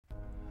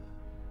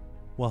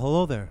Well,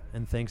 hello there,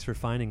 and thanks for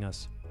finding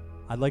us.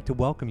 I'd like to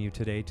welcome you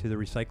today to the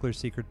Recycler's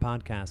Secret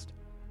podcast.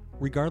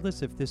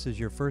 Regardless if this is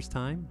your first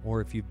time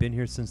or if you've been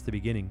here since the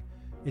beginning,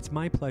 it's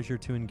my pleasure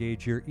to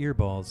engage your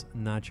earballs,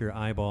 not your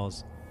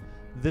eyeballs.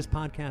 This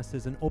podcast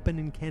is an open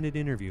and candid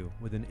interview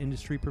with an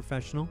industry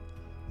professional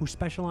who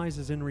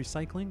specializes in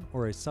recycling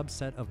or a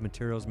subset of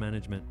materials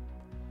management.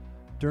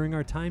 During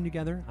our time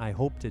together, I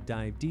hope to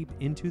dive deep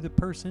into the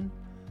person,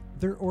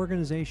 their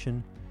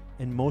organization,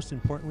 and most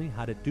importantly,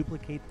 how to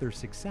duplicate their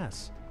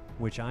success,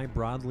 which I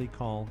broadly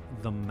call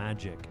the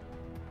magic.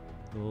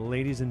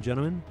 Ladies and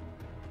gentlemen,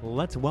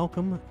 let's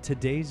welcome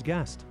today's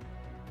guest.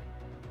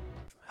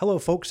 Hello,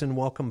 folks, and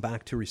welcome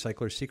back to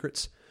Recycler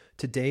Secrets.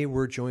 Today,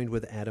 we're joined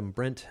with Adam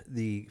Brent,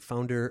 the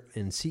founder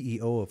and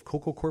CEO of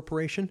Coco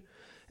Corporation.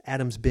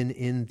 Adam's been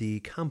in the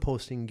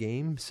composting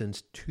game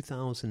since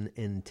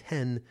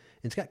 2010.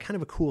 It's got kind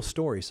of a cool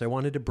story, so I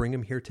wanted to bring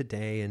him here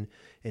today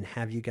and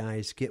have you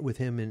guys get with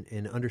him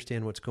and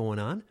understand what's going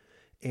on.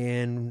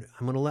 And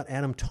I'm going to let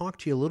Adam talk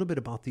to you a little bit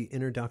about the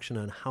introduction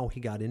on how he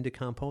got into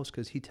compost,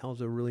 because he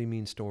tells a really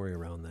mean story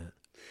around that.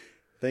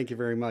 Thank you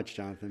very much,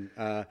 Jonathan.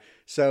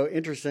 So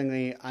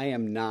interestingly, I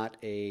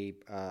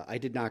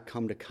did not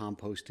come to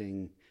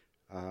composting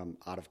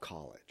out of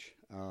college.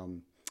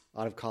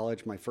 Out of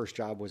college, my first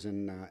job was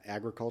in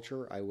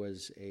agriculture. I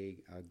was a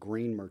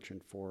grain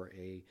merchant for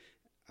a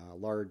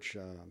large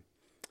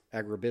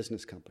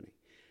agribusiness company.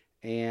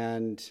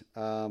 And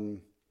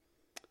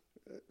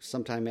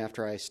sometime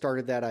after I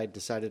started that, I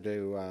decided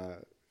to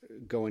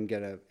go and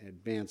get an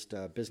advanced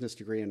business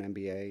degree, an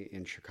MBA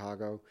in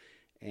Chicago,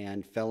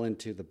 and fell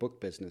into the book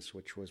business,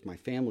 which was my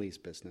family's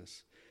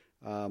business,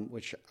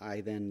 which I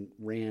then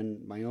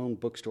ran my own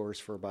bookstores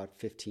for about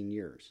 15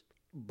 years.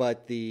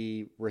 But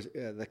the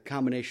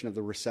combination of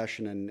the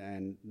recession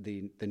and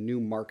the new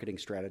marketing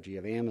strategy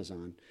of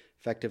Amazon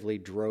effectively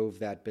drove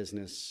that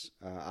business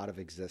out of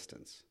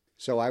existence.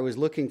 So I was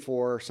looking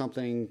for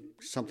something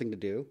to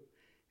do,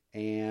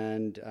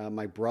 and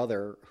my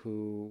brother,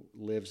 who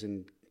lives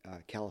in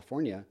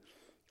California,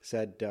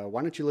 said,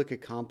 "Why don't you look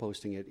at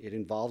composting? It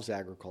involves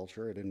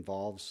agriculture. It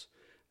involves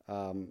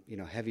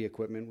heavy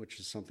equipment, which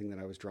is something that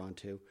I was drawn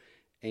to."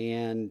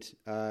 And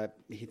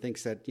he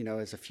thinks that,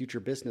 as a future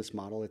business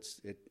model, it's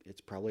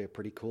probably a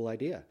pretty cool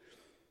idea.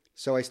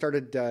 So I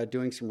started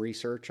doing some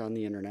research on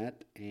the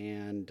internet,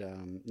 and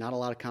not a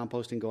lot of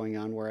composting going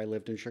on where I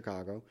lived in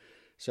Chicago.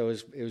 So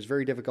it was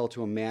very difficult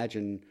to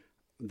imagine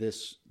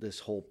this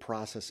whole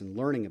process and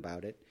learning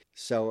about it.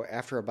 So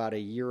after about a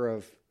year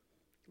of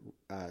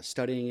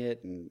studying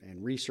it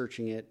and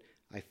researching it,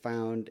 I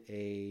found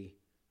a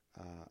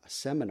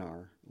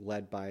seminar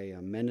led by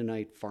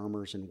Mennonite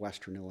farmers in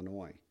Western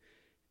Illinois.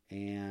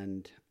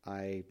 And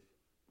I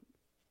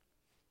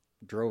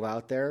drove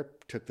out there,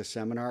 took the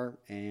seminar,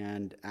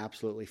 and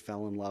absolutely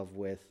fell in love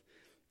with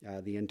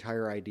the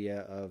entire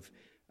idea of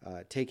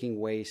taking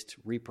waste,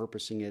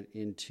 repurposing it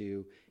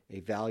into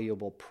a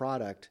valuable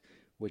product,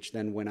 which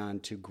then went on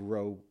to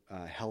grow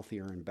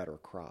healthier and better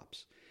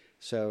crops.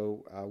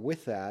 So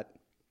with that,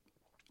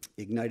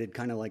 ignited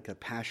kind of like a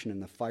passion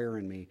and the fire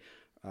in me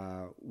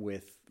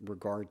with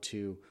regard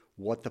to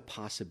what the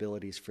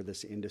possibilities for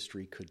this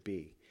industry could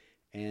be.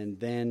 And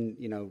then,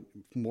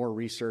 more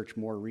research,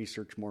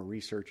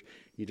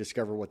 you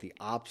discover what the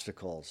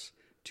obstacles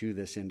to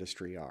this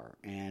industry are.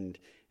 And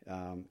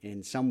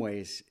in some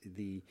ways,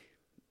 the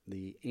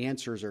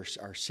answers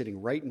are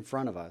sitting right in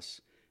front of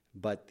us,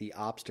 but the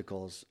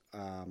obstacles,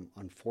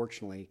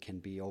 unfortunately, can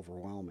be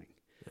overwhelming.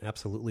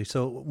 Absolutely.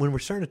 So when we're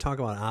starting to talk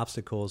about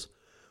obstacles,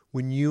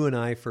 when you and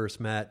I first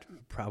met,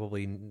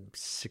 probably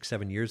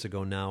 6-7 years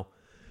ago now,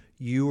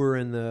 you were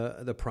in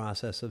the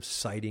process of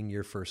siting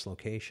your first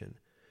location.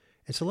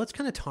 And so let's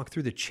kind of talk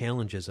through the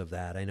challenges of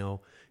that. I know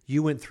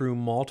you went through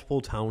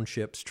multiple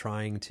townships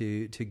trying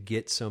to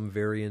get some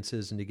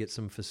variances and to get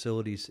some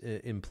facilities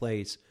in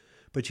place,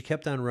 but you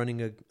kept on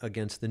running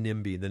against the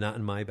NIMBY, the not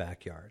in my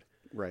backyard.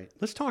 Right.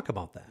 Let's talk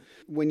about that.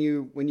 When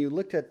you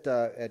looked at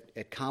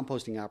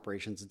composting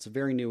operations, it's a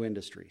very new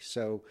industry.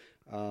 So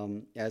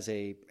as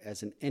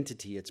an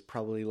entity, it's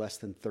probably less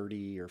than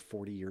 30 or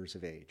 40 years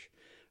of age.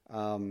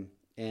 And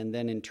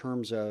then in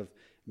terms of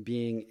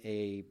being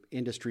a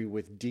industry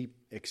with deep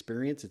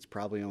experience, it's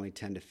probably only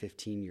 10 to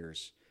 15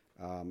 years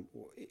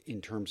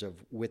in terms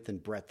of width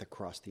and breadth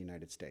across the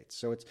United States.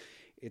 So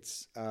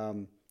it's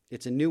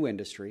a new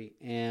industry,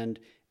 and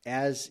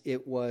as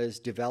it was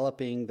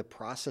developing the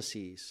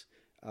processes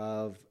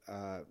of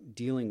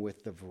dealing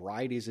with the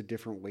varieties of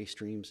different waste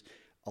streams,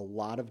 a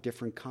lot of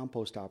different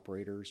compost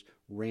operators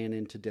ran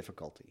into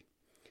difficulty.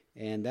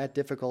 And that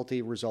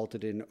difficulty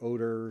resulted in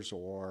odors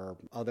or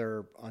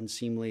other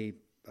unseemly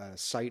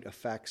site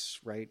effects,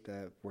 right,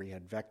 where you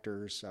had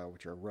vectors,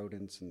 which are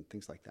rodents and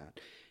things like that.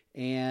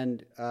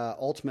 And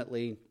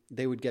ultimately,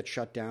 they would get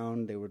shut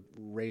down. They would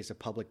raise a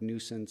public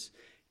nuisance,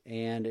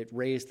 and it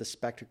raised the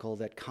spectacle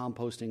that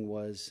composting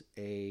was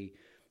a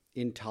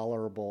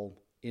intolerable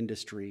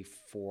industry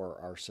for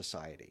our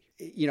society.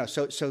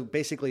 So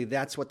basically,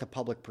 that's what the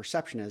public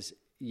perception is.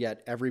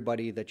 Yet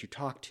everybody that you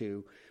talk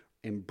to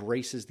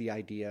embraces the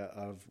idea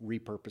of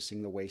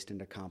repurposing the waste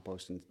into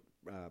compost and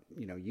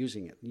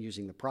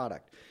using the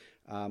product.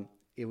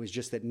 It was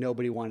just that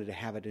nobody wanted to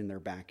have it in their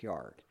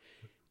backyard.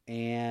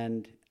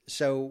 And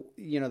so,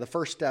 the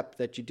first step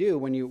that you do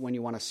when you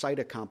want to site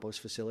a compost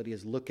facility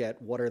is look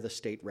at what are the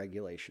state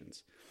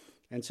regulations.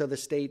 And so the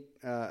state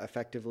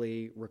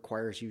effectively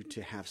requires you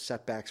to have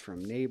setbacks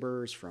from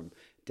neighbors, from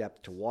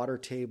depth to water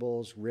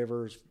tables,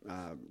 rivers,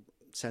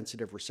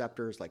 sensitive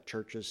receptors like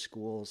churches,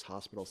 schools,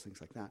 hospitals, things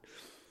like that.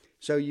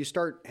 So you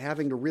start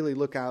having to really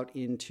look out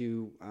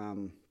into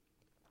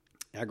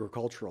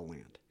agricultural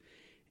land.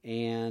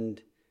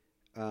 And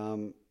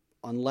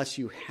unless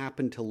you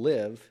happen to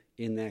live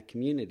in that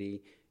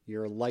community,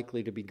 you're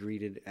likely to be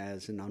greeted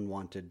as an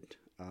unwanted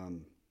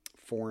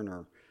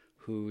foreigner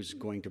who's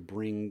going to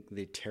bring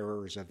the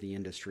terrors of the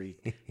industry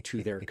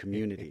to their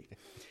community.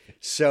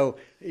 So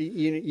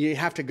you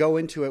have to go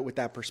into it with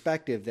that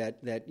perspective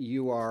that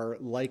you are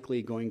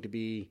likely going to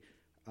be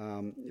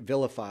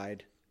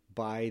vilified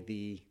by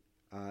the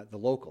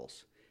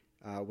locals,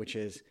 which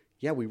is,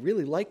 yeah, we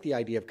really like the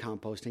idea of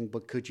composting,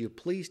 but could you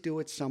please do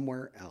it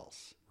somewhere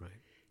else? Right.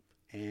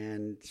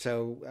 And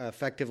so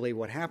effectively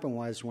what happened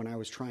was when I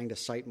was trying to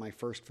site my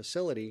first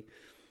facility,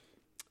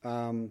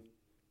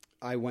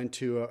 I went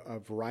to a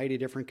variety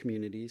of different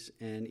communities,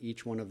 and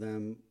each one of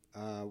them,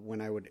 when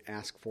I would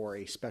ask for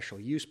a special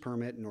use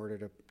permit in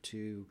order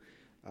to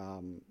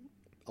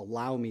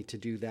allow me to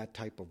do that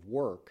type of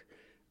work,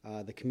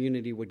 the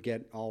community would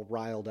get all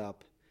riled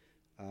up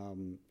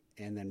and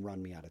then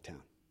run me out of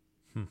town.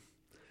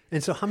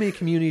 And so how many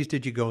communities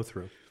did you go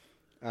through?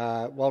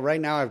 Well,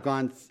 right now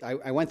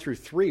I went through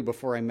 3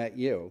 before I met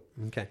you.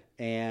 Okay.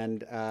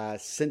 And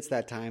since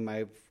that time,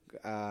 I've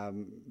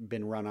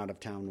been run out of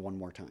town one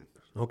more time.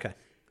 Okay.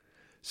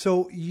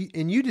 So,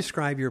 you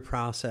describe your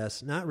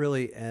process not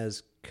really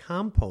as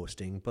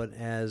composting, but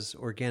as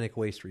organic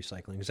waste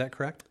recycling. Is that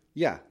correct?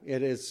 Yeah,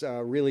 it is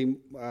really,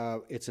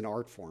 it's an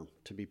art form,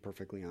 to be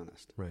perfectly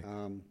honest. Right.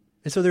 And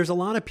so there's a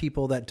lot of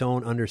people that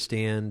don't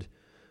understand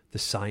the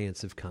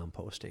science of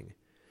composting.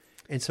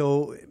 And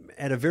so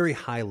at a very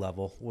high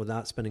level,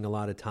 without spending a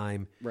lot of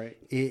time, right.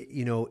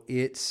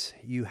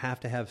 You have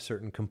to have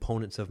certain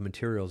components of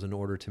materials in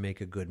order to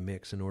make a good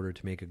mix, in order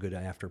to make a good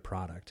after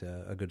product,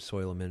 a good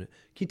soil amendment.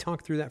 Can you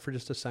talk through that for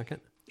just a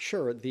second?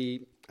 Sure. At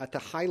the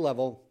high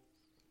level,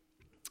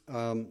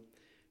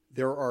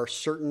 there are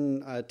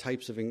certain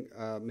types of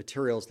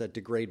materials that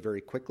degrade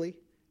very quickly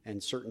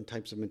and certain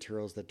types of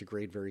materials that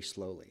degrade very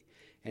slowly.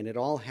 And it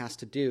all has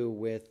to do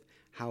with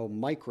how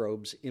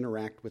microbes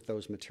interact with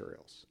those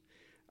materials.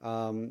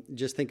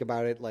 Just think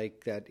about it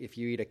like that if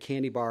you eat a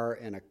candy bar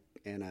and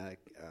a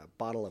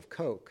bottle of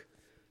Coke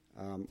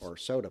or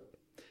soda,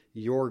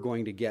 you're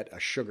going to get a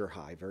sugar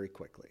high very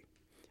quickly.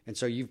 And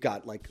so you've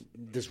got like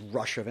this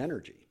rush of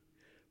energy,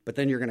 but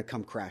then you're going to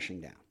come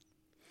crashing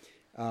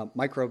down.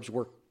 Microbes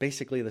work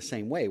basically the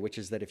same way, which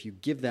is that if you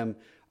give them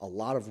a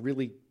lot of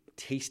really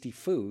tasty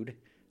food,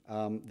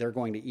 they're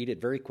going to eat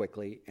it very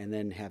quickly and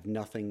then have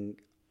nothing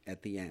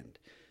at the end.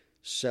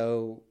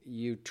 So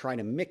you try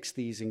to mix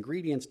these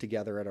ingredients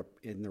together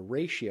in the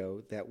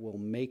ratio that will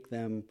make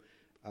them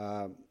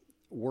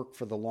work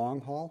for the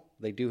long haul.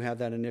 They do have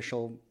that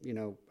initial,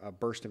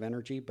 burst of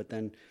energy, but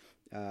then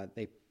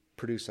they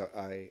produce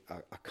a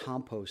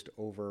compost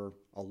over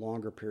a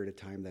longer period of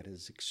time that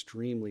is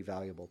extremely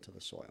valuable to the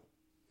soil.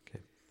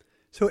 Okay.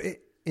 So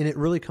it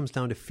really comes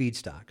down to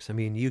feedstocks. I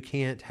mean, you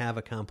can't have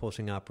a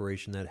composting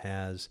operation that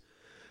has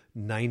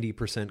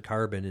 90%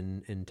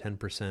 carbon and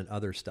 10%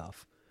 other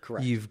stuff.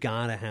 Correct. You've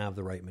got to have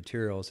the right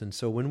materials. And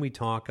so when we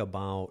talk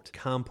about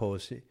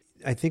compost,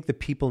 I think the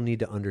people need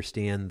to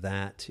understand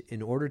that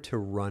in order to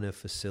run a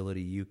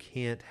facility, you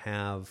can't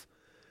have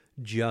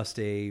just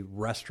a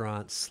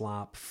restaurant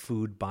slop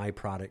food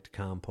byproduct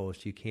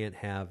compost. You can't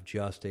have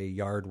just a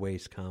yard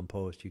waste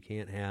compost. You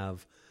can't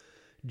have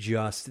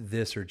just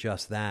this or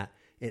just that.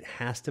 It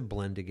has to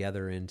blend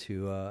together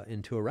into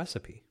a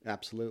recipe.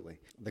 Absolutely.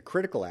 The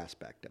critical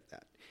aspect of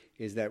that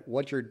is that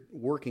what you're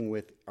working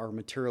with are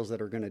materials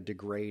that are going to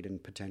degrade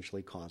and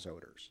potentially cause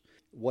odors.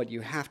 What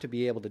you have to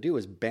be able to do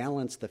is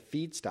balance the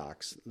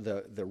feedstocks,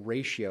 the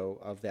ratio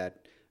of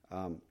that,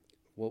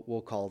 what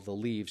we'll call the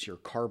leaves, your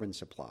carbon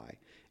supply,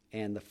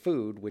 and the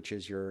food, which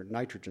is your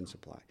nitrogen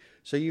supply.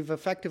 So you've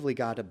effectively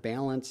got to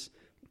balance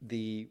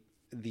the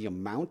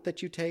amount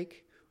that you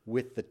take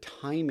with the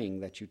timing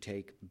that you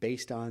take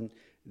based on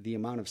the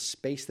amount of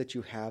space that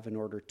you have in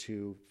order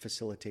to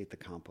facilitate the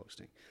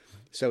composting.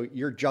 So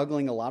you're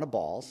juggling a lot of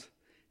balls,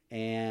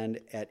 and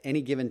at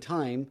any given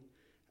time,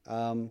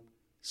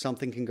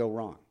 something can go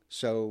wrong.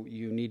 So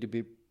you need to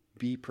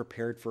be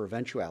prepared for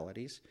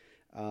eventualities,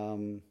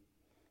 and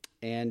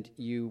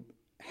you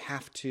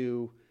have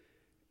to.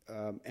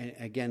 And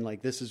again,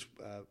 like this is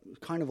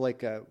kind of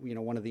like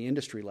one of the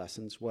industry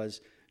lessons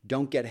was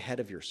don't get ahead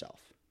of yourself,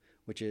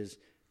 which is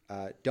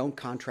don't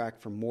contract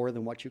for more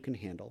than what you can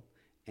handle,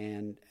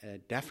 and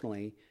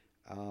definitely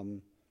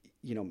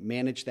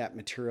manage that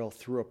material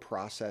through a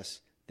process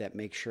that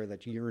makes sure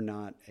that you're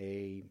not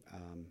a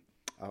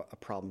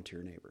problem to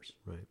your neighbors.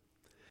 Right.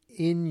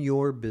 In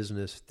your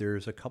business,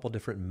 there's a couple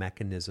different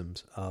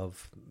mechanisms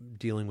of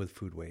dealing with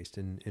food waste.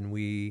 And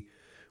we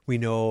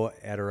know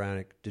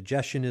Adirondack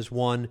digestion is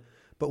one,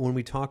 but when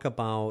we talk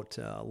about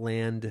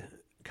land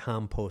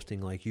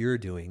composting like you're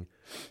doing,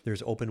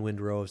 there's open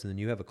windrows, and then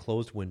you have a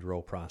closed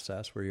windrow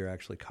process where you're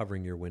actually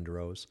covering your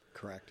windrows.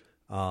 Correct.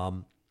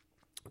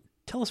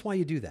 Tell us why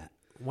you do that.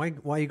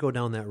 Why you go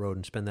down that road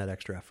and spend that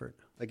extra effort?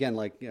 Again,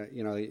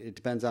 it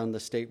depends on the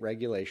state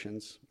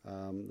regulations,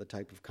 the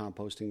type of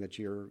composting that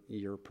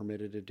you're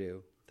permitted to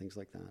do, things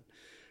like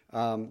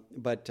that.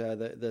 But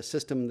the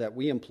system that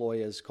we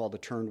employ is called a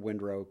turned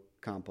windrow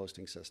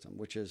composting system,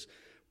 which is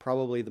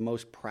probably the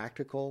most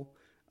practical,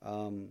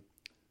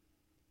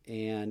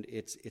 and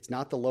it's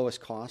not the lowest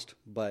cost,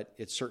 but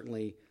it's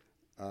certainly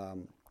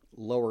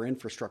lower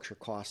infrastructure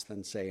costs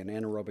than, say, an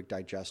anaerobic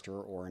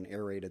digester or an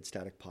aerated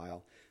static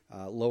pile,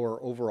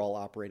 lower overall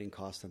operating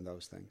costs than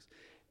those things.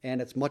 And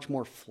it's much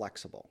more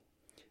flexible.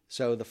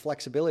 So the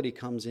flexibility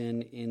comes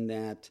in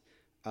that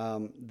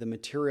the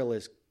material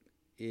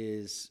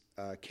is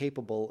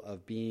capable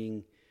of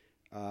being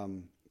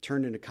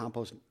turned into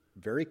compost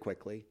very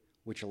quickly,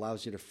 which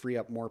allows you to free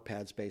up more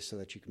pad space so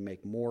that you can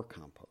make more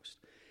compost.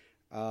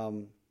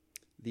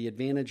 The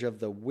advantage of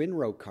the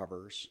windrow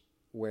covers,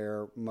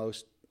 where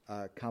most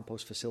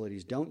compost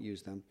facilities don't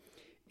use them,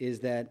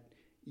 is that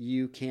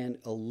you can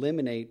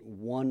eliminate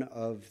one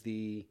of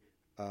the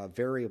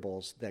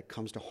variables that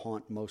comes to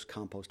haunt most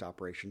compost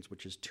operations,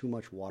 which is too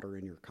much water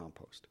in your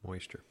compost.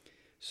 Moisture.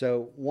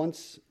 So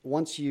once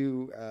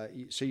you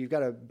so you've got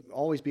to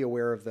always be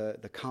aware of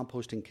the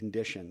composting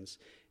conditions.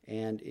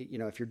 And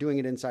if you're doing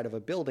it inside of a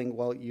building,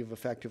 well, you've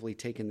effectively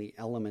taken the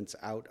elements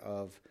out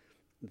of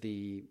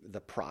the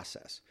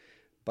process.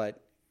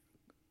 But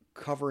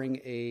covering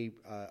a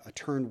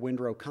turned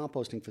windrow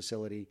composting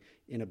facility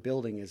in a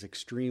building is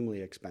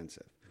extremely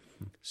expensive.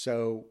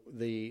 So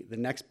the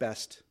next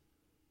best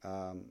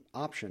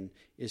option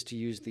is to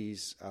use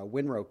these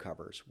windrow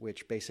covers,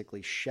 which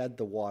basically shed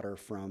the water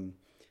from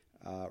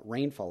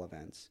rainfall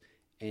events,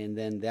 and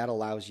then that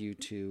allows you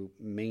to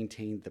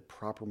maintain the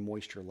proper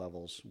moisture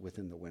levels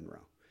within the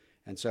windrow.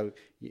 And so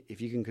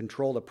if you can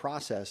control the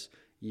process,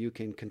 you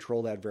can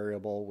control that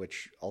variable,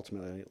 which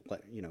ultimately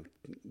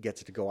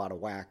gets it to go out of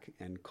whack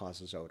and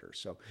causes odors.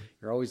 So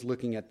you're always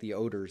looking at the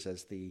odors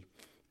as the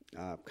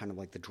kind of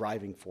like the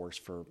driving force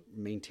for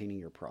maintaining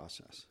your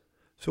process.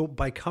 So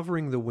by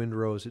covering the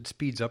windrows, it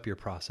speeds up your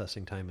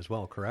processing time as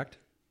well, correct?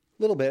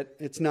 A little bit.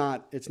 It's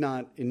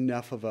not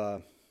enough of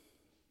a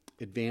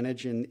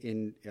advantage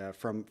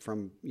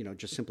from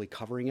just simply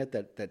covering it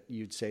that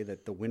you'd say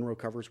that the windrow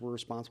covers were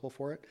responsible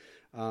for it.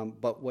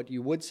 But what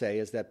you would say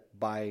is that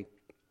by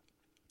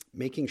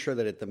making sure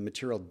that the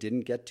material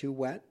didn't get too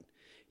wet,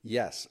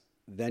 yes,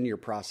 then your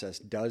process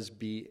does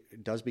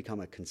become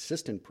a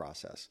consistent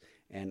process,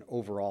 and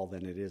overall,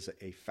 then it is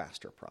a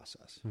faster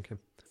process. Okay.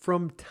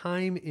 From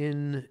time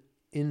in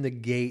the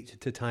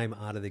gate to time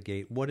out of the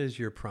gate, what is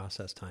your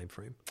process time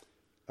frame?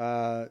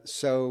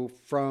 So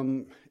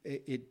from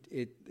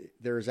it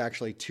there's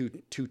actually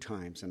two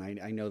times, and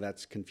I know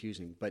that's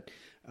confusing, but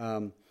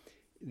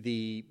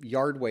the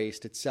yard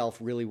waste itself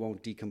really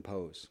won't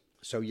decompose.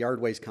 So yard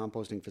waste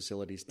composting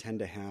facilities tend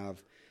to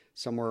have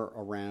somewhere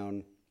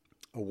around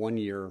a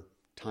 1-year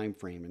time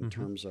frame in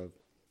terms of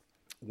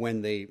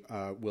when they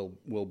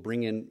will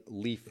bring in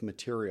leaf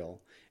material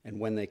and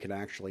when they can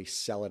actually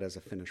sell it as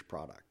a finished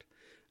product.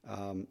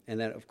 And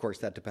then, of course,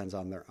 that depends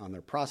on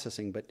their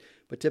processing,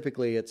 but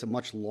typically it's a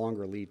much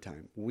longer lead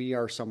time. We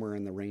are somewhere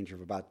in the range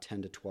of about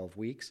 10 to 12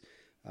 weeks,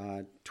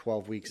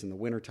 12 weeks in the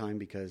wintertime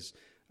because,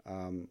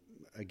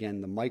 again,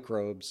 the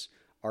microbes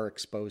are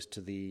exposed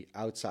to the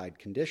outside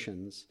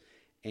conditions,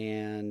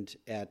 and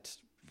at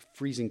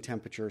freezing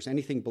temperatures,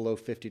 anything below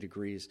 50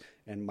 degrees,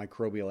 and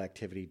microbial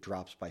activity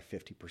drops by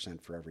 50%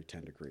 for every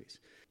 10 degrees.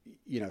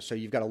 So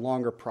you've got a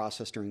longer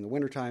process during the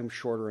wintertime,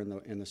 shorter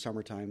in the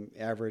summertime,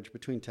 average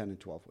between 10 and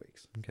 12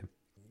 weeks.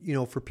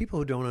 Okay. For people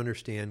who don't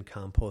understand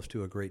compost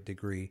to a great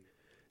degree,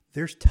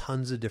 there's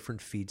tons of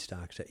different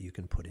feedstocks that you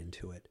can put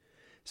into it.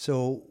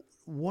 So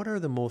what are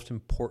the most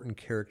important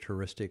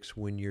characteristics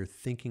when you're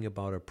thinking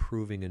about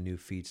approving a new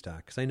feedstock?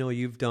 Because I know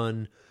you've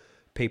done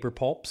paper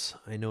pulps.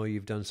 I know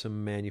you've done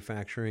some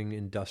manufacturing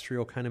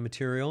industrial kind of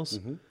materials.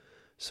 Mm-hmm.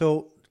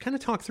 So kind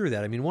of talk through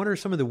that. I mean, what are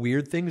some of the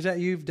weird things that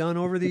you've done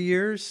over the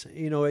years,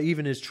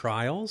 even as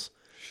trials?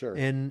 Sure.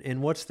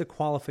 And what's the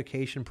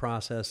qualification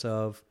process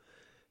of,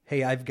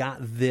 hey, I've got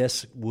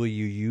this, will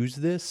you use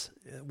this?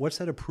 What's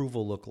that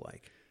approval look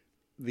like?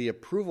 The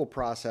approval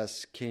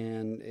process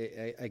can,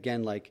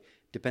 again,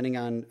 depending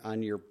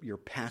on your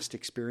past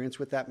experience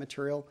with that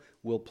material,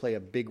 will play a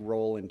big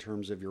role in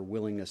terms of your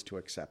willingness to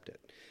accept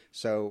it.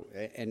 So,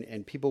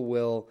 and people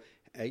will,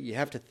 you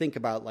have to think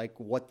about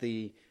what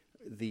the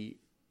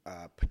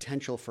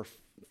potential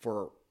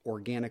for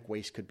organic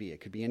waste could be.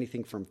 It could be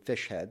anything from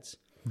fish heads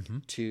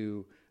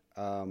to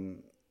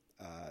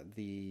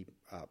the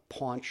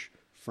paunch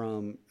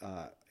from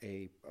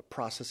a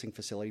processing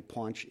facility.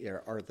 Paunch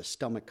are the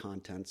stomach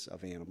contents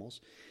of animals.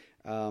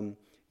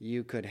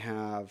 You could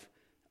have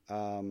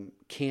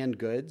canned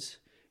goods.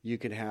 You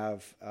could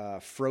have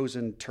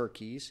frozen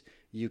turkeys.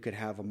 You could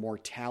have a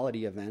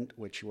mortality event,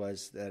 which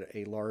was that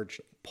a large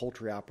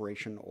poultry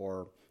operation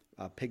or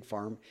pig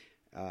farm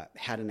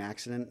had an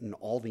accident and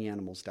all the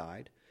animals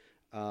died.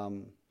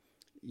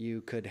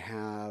 You could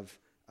have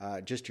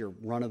just your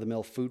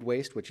run-of-the-mill food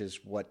waste, which is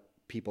what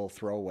people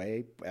throw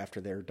away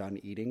after they're done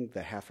eating,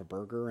 the half a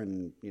burger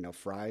and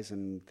fries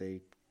and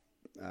the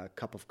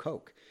cup of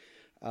Coke.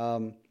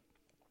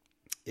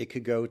 It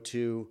could go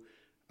to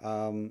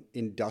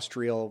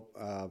industrial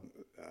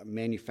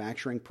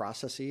manufacturing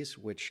processes,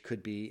 which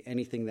could be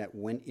anything that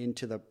went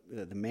into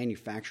the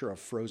manufacture of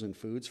frozen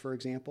foods, for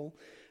example.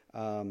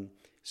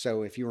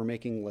 So if you were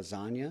making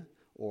lasagna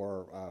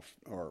or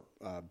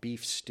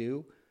beef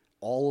stew,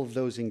 all of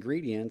those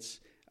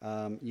ingredients,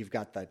 you've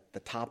got the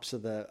tops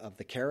of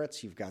the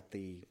carrots, you've got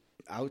the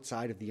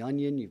outside of the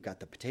onion, you've got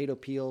the potato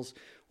peels.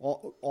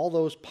 All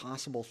those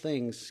possible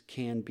things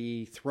can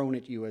be thrown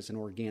at you as an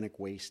organic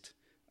waste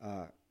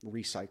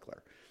recycler.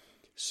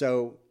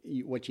 So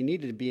what you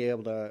need to be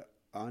able to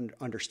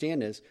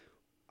understand is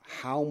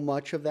how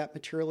much of that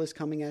material is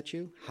coming at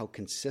you, how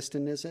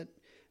consistent is it,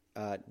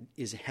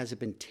 has it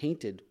been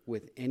tainted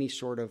with any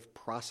sort of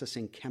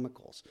processing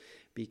chemicals?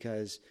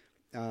 Because,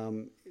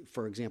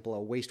 for example,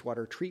 a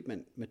wastewater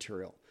treatment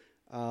material,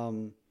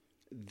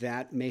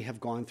 that may have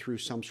gone through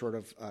some sort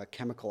of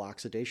chemical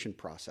oxidation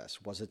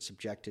process. Was it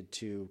subjected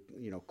to,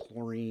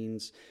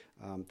 chlorines,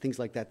 things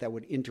like that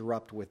would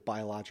interrupt with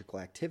biological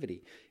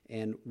activity?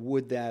 And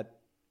would that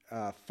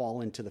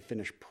fall into the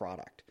finished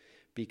product?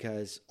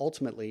 Because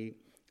ultimately,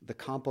 the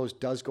compost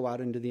does go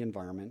out into the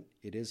environment.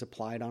 It is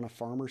applied on a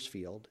farmer's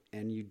field,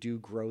 and you do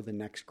grow the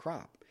next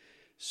crop.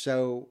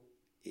 So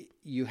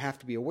you have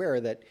to be aware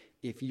that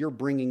if you're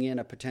bringing in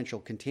a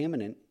potential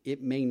contaminant,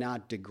 it may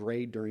not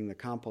degrade during the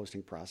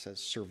composting process,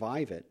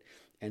 survive it,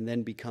 and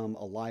then become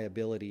a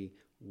liability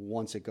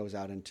once it goes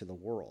out into the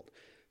world.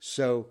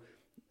 So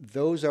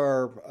those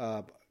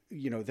are,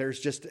 there's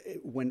just,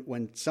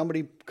 when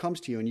somebody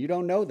comes to you and you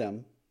don't know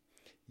them,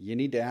 you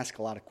need to ask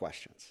a lot of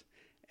questions.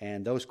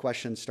 And those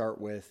questions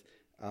start with,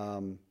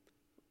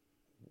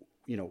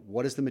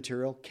 what is the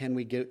material? Can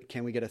we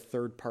get a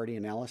third-party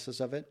analysis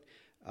of it?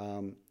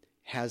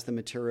 Has the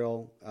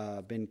material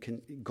been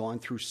gone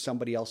through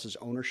somebody else's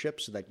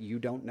ownership so that you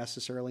don't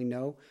necessarily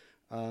know,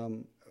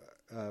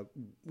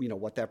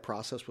 what that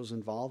process was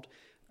involved?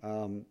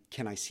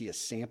 Can I see a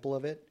sample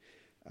of it?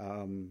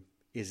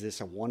 Is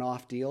this a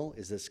one-off deal?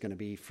 Is this going to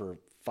be for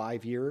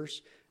 5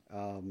 years?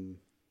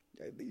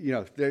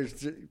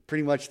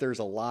 There's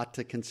a lot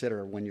to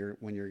consider when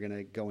you're going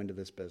to go into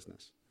this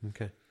business.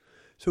 Okay.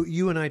 So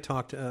you and I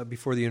talked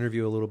before the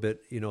interview a little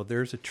bit.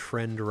 There's a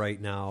trend right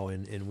now,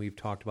 and we've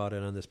talked about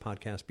it on this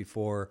podcast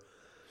before,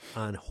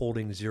 on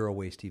holding zero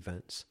waste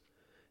events.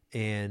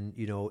 And,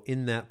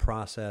 in that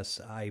process,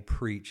 I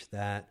preach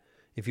that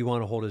if you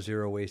want to hold a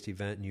zero waste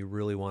event and you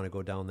really want to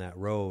go down that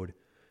road,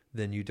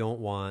 then you don't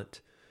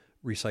want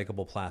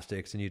recyclable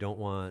plastics and you don't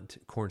want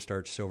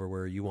cornstarch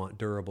silverware. You want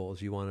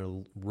durables. You want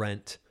to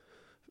rent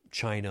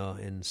china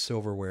and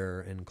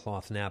silverware and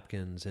cloth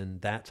napkins, and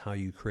that's how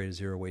you create a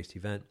zero waste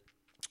event.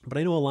 But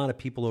I know a lot of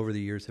people over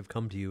the years have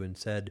come to you and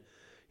said,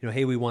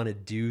 hey, we want to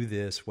do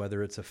this,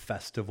 whether it's a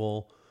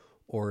festival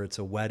or it's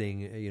a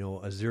wedding,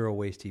 a zero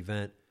waste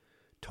event.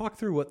 Talk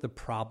through what the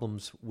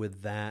problems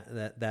with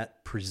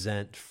that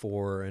present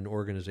for an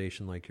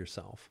organization like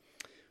yourself.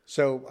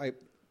 So I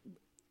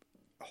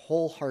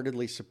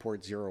wholeheartedly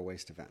support zero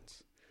waste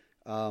events,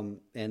 and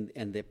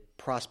the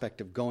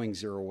prospect of going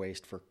zero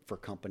waste for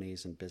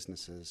companies and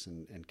businesses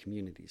and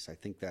communities. I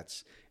think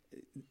that's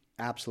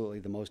absolutely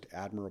the most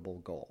admirable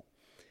goal.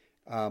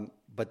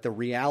 But the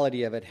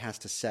reality of it has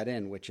to set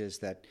in, which is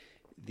that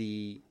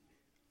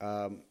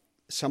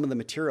some of the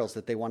materials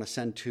that they want to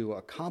send to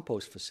a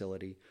compost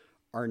facility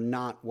are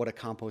not what a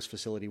compost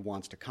facility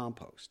wants to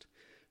compost.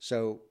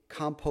 So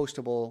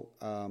compostable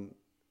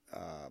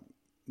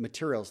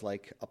materials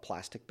like a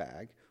plastic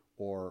bag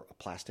or a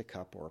plastic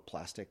cup or a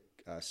plastic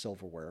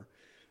silverware,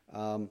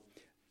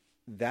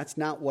 that's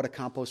not what a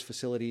compost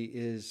facility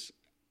is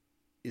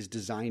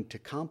designed to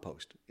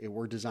compost.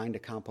 We're designed to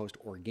compost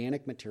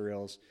organic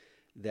materials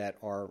that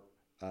are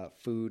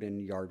food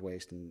and yard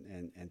waste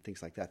and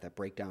things like that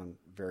break down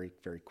very,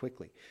 very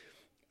quickly.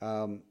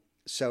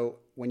 So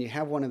when you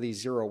have one of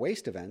these zero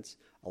waste events,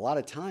 a lot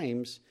of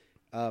times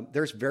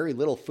there's very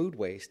little food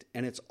waste,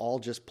 and it's all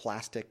just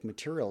plastic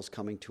materials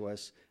coming to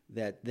us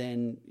that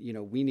then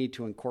we need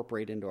to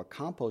incorporate into a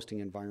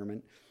composting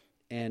environment,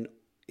 and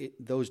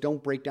those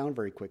don't break down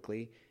very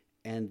quickly,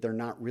 and they're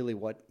not really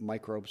what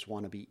microbes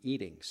want to be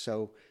eating.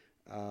 So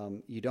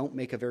you don't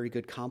make a very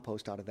good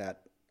compost out of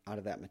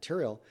that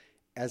material.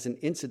 As an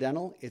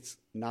incidental, it's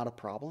not a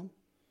problem,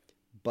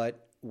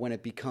 but when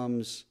it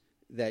becomes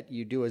that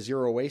you do a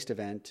zero waste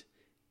event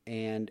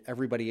and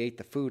everybody ate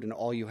the food and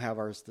all you have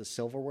is the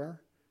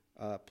silverware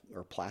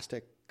or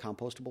plastic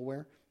compostable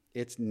ware,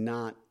 it's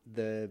not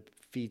the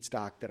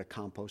feedstock that a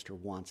composter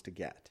wants to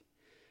get.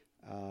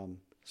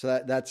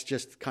 So that's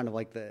just kind of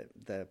like the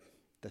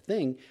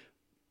thing.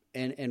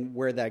 And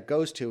where that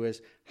goes to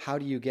is, how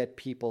do you get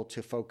people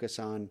to focus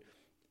on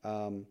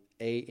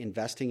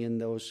investing in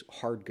those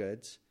hard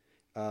goods,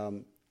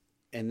 and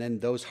then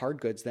those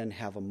hard goods then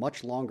have a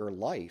much longer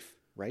life,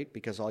 right?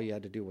 Because all you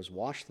had to do was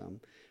wash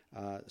them,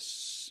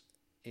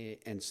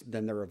 and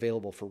then they're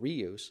available for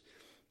reuse.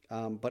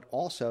 But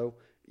also,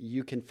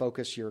 you can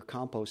focus your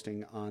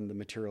composting on the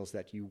materials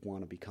that you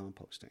want to be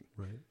composting.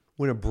 Right.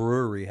 When a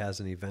brewery has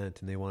an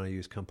event and they want to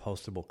use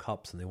compostable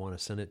cups and they want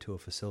to send it to a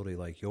facility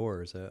like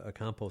yours, a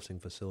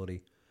composting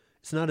facility,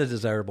 it's not a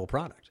desirable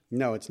product.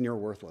 No, it's near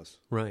worthless.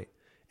 Right.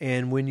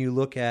 And when you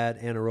look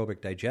at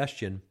anaerobic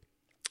digestion,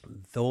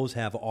 those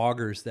have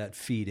augers that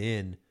feed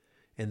in,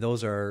 and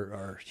those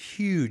are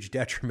huge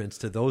detriments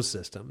to those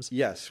systems.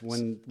 Yes.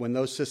 When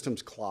those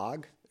systems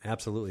clog.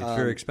 Absolutely. It's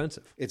very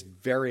expensive. It's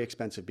very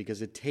expensive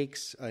because it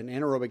takes an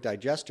anaerobic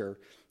digester.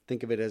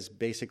 Think of it as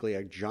basically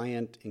a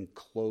giant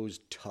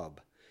enclosed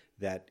tub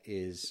that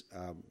is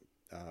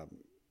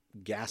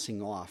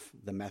gassing off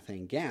the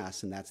methane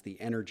gas, and that's the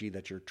energy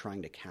that you're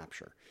trying to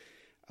capture.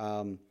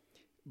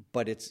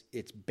 But it's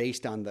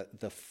based on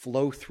the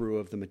flow through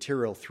of the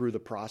material through the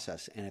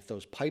process, and if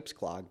those pipes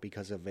clog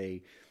because of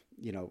a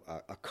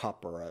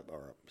cup or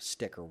a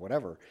stick or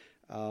whatever,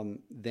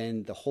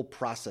 then the whole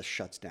process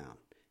shuts down.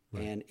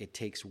 Right. And it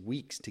takes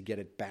weeks to get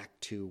it back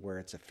to where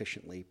it's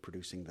efficiently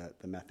producing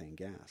the methane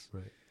gas.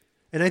 Right.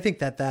 And I think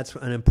that's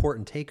an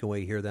important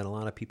takeaway here that a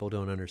lot of people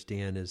don't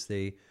understand is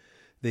they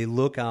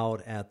look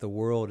out at the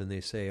world and they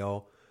say,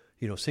 oh,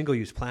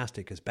 single-use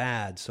plastic is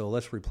bad, so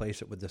let's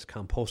replace it with this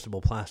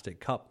compostable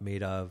plastic cup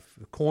made of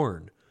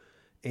corn.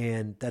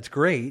 And that's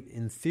great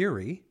in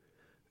theory.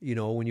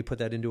 When you put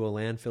that into a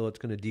landfill, it's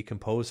going to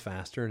decompose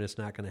faster and it's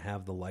not going to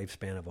have the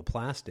lifespan of a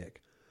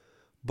plastic.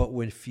 But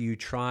if you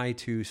try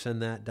to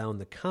send that down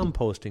the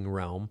composting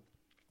realm,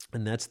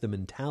 and that's the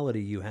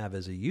mentality you have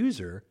as a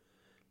user,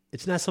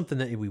 it's not something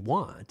that we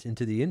want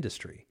into the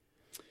industry,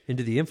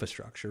 into the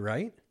infrastructure,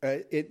 right?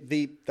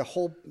 The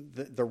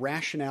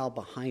rationale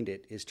behind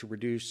it is to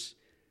reduce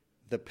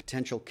the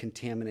potential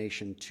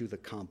contamination to the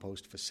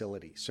compost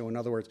facility. So in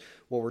other words,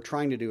 what we're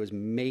trying to do is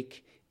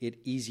make it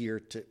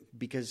easier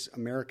because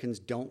Americans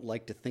don't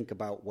like to think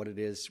about what it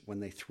is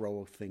when they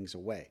throw things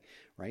away,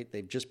 right?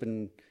 They've just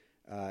been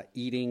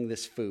eating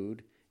this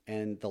food,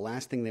 and the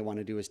last thing they want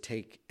to do is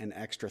take an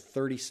extra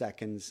 30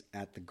 seconds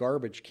at the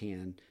garbage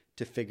can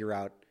to figure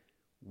out,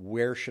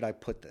 where should I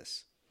put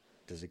this?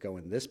 Does it go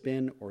in this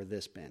bin or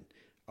this bin?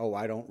 Oh,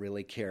 I don't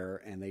really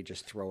care, and they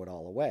just throw it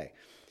all away.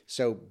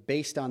 So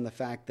based on the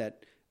fact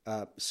that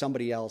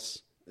somebody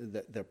else,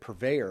 the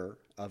purveyor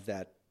of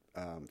that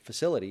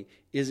facility,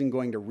 isn't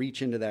going to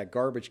reach into that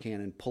garbage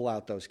can and pull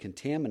out those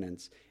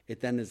contaminants,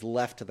 it then is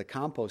left to the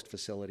compost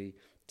facility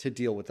to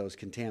deal with those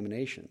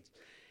contaminations.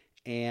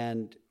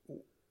 And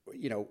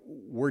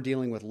we're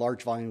dealing with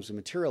large volumes of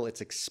material.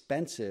 It's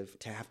expensive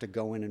to have to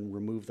go in and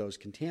remove those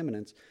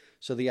contaminants.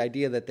 So the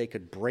idea that they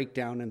could break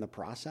down in the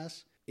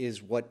process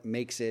is what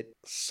makes it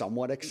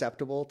somewhat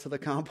acceptable to the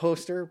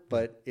composter,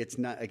 but it's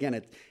not.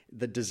 Again,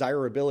 the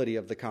desirability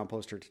of the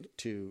composter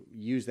to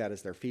use that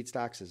as their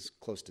feedstocks is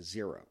close to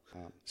zero.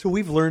 So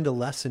we've learned a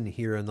lesson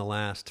here in the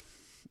last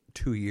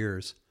 2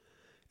 years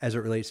as it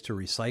relates to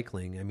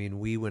recycling. I mean,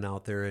 we went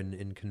out there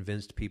and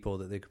convinced people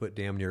that they could put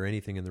damn near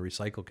anything in the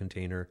recycle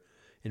container,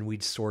 and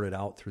we'd sort it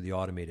out through the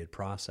automated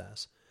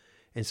process.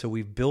 And so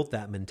we've built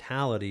that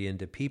mentality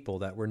into people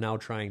that we're now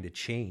trying to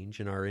change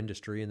in our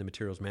industry, in the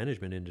materials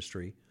management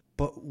industry.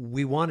 But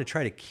we want to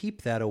try to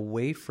keep that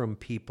away from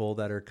people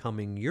that are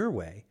coming your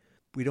way.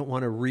 We don't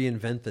want to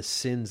reinvent the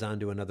sins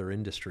onto another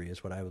industry,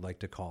 is what I would like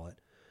to call it.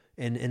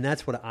 And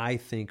that's what I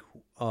think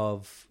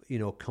of,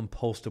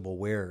 compostable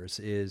wares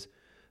is.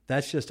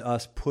 That's just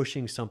us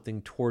pushing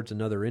something towards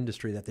another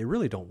industry that they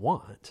really don't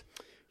want.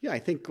 Yeah, I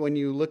think when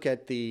you look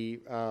at the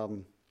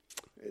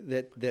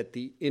that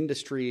the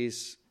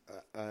industry's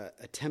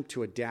attempt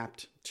to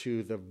adapt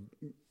to the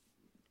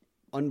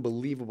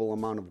unbelievable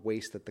amount of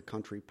waste that the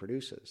country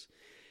produces,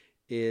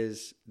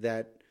 is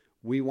that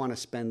we want to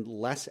spend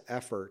less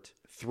effort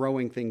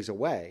throwing things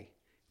away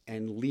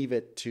and leave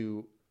it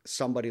to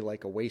somebody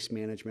like a Waste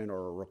Management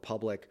or a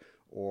Republic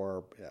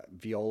or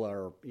Veolia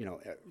or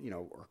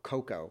or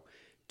Coco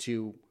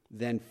to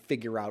then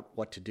figure out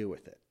what to do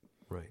with it.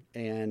 Right.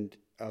 And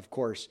of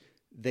course,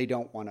 they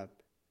don't want to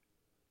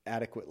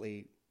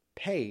adequately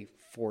pay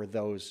for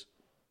those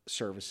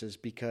services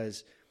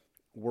because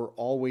we're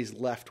always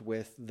left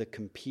with the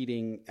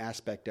competing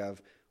aspect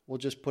of, we'll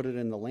just put it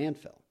in the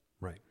landfill.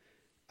 Right.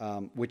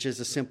 Which is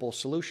a simple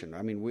solution.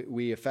 I mean,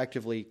 we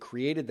effectively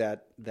created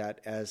that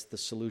as the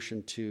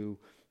solution to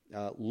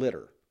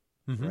litter,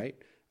 mm-hmm. right?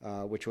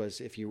 Which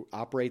was, if you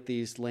operate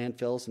these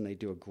landfills and they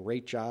do a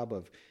great job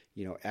of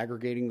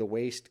aggregating the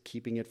waste,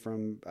 keeping it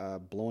from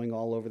blowing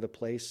all over the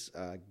place,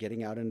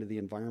 getting out into the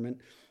environment,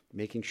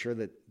 making sure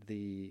that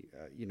the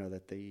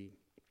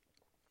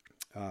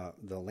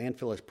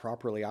landfill is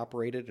properly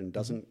operated and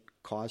doesn't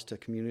mm-hmm. cause to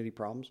community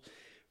problems.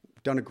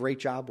 Done a great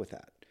job with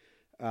that.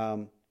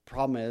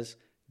 Problem is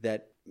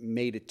that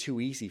made it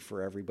too easy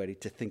for everybody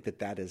to think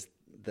that is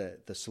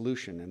the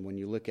solution. And when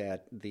you look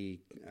at the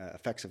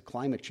effects of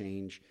climate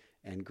change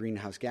and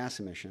greenhouse gas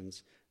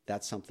emissions,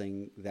 that's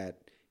something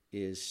that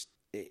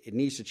it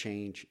needs to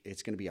change.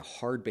 It's going to be a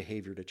hard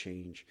behavior to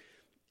change,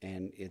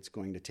 and it's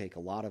going to take a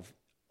lot of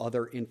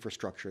other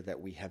infrastructure that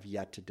we have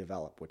yet to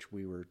develop, which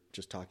we were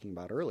just talking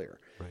about earlier.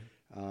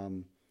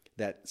 Right.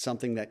 That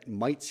something that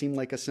might seem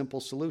like a simple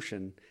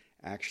solution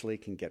actually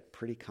can get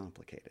pretty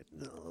complicated.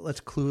 Let's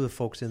clue the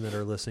folks in that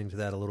are listening to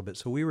that a little bit.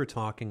 So we were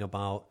talking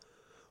about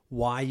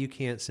why you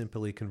can't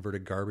simply convert a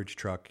garbage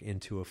truck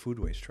into a food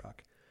waste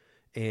truck.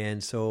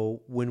 And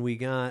so when we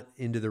got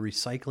into the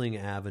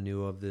recycling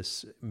avenue of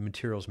this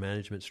materials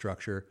management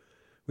structure,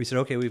 we said,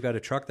 okay, we've got a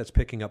truck that's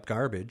picking up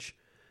garbage,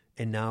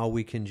 and now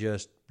we can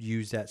just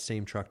use that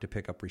same truck to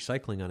pick up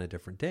recycling on a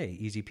different day.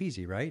 Easy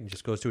peasy, right? And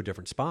just goes to a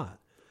different spot.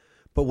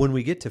 But when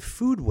we get to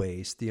food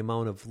waste, the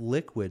amount of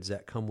liquids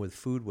that come with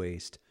food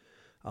waste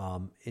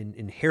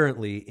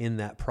inherently in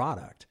that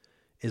product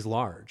is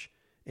large.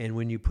 And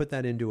when you put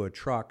that into a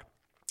truck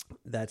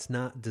that's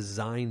not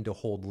designed to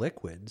hold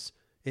liquids,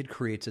 it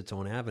creates its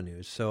own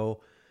avenues.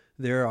 So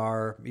there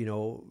are,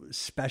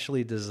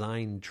 specially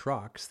designed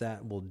trucks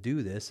that will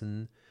do this.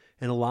 And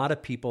a lot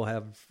of people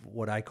have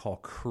what I call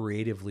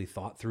creatively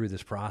thought through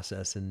this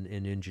process and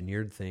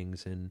engineered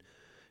things. And,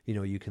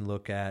 you can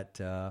look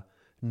at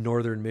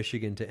northern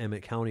Michigan to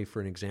Emmett County for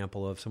an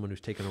example of someone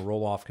who's taken a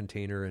roll-off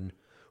container and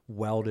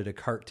welded a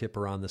cart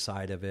tipper on the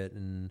side of it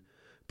and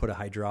put a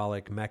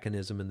hydraulic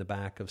mechanism in the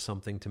back of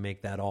something to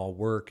make that all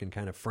work and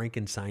kind of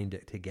Frankensteined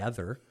it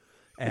together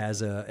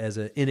as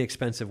an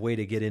inexpensive way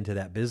to get into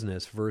that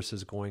business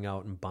versus going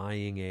out and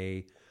buying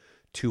a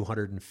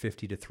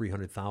 $250,000 to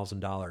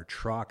 $300,000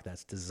 truck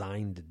that's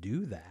designed to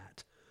do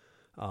that.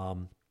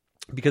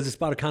 Because it's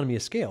about economy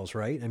of scales,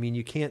 right? I mean,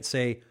 you can't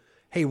say,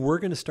 hey, we're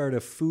going to start a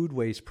food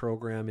waste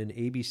program in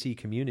ABC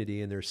community,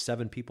 and there's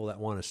 7 people that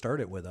want to start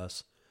it with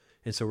us.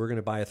 And so we're going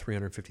to buy a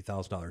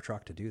 $350,000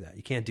 truck to do that.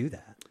 You can't do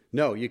that.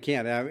 No, you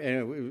can't.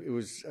 And it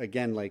was,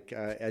 again, like,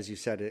 as you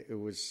said, it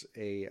was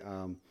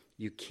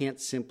you can't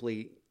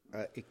simply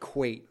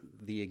equate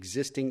the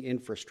existing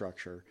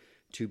infrastructure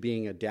to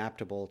being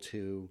adaptable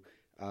to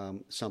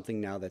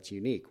something now that's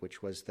unique,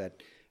 which was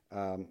that,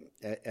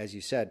 as you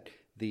said,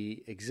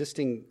 the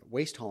existing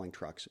waste hauling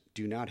trucks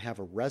do not have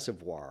a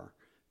reservoir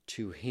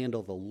to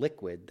handle the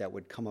liquid that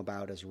would come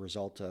about as a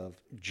result of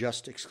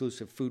just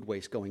exclusive food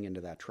waste going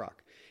into that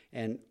truck.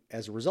 And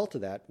as a result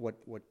of that, what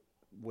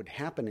would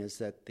happen is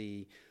that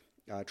the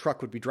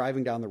truck would be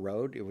driving down the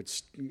road. It would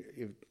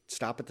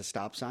stop at the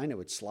stop sign. It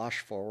would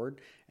slosh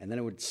forward, and then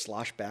it would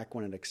slosh back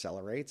when it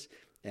accelerates.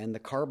 And the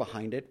car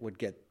behind it would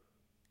get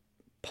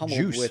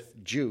pummeled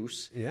with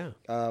juice. Yeah.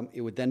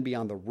 It would then be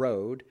on the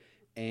road.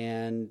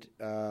 And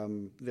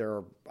there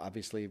are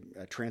obviously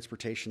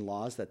transportation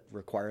laws that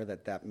require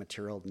that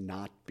material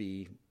not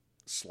be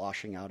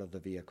sloshing out of the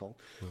vehicle.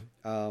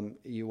 Right.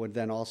 You would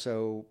then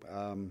also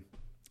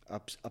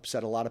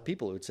upset a lot of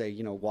people who would say,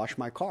 wash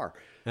my car.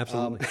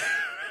 Absolutely.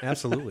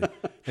 Absolutely.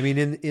 I mean,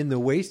 in the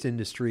waste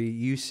industry,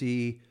 you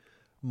see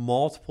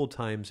multiple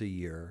times a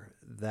year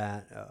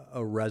that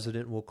a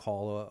resident will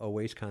call a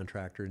waste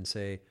contractor and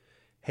say,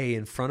 hey,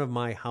 in front of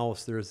my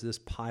house, there's this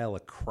pile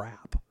of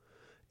crap.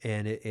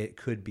 And it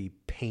could be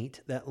paint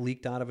that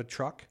leaked out of a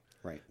truck,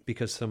 right?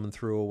 Because someone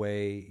threw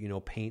away,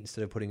 paint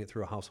instead of putting it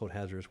through a household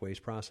hazardous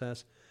waste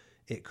process.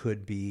 It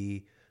could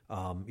be,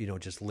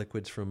 just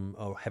liquids from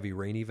a heavy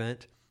rain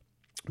event,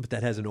 but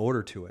that has an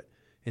odor to it.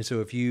 And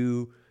so if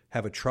you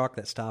have a truck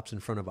that stops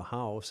in front of a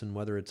house, and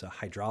whether it's a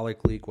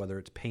hydraulic leak, whether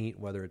it's paint,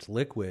 whether it's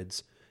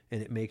liquids,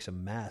 and it makes a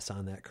mess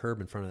on that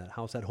curb in front of that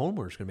house, that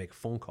homeowner's going to make a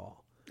phone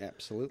call.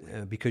 Absolutely.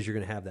 Because you're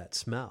going to have that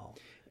smell.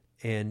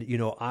 And,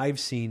 I've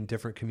seen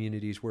different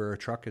communities where a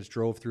truck has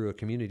drove through a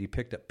community,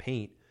 picked up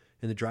paint,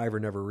 and the driver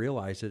never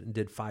realized it and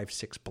did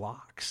 5-6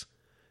 blocks.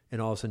 And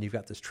all of a sudden you've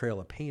got this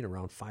trail of paint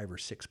around 5 or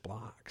 6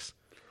 blocks.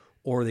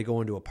 Or they go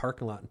into a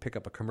parking lot and pick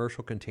up a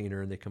commercial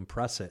container and they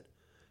compress it.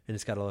 And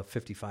it's got a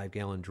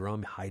 55-gallon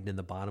drum hiding in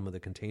the bottom of the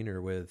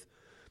container with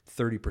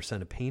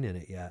 30% of paint in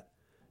it yet.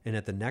 And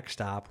at the next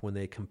stop, when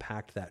they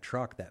compact that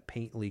truck, that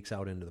paint leaks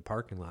out into the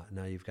parking lot. And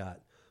now you've got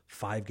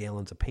 5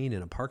 gallons of paint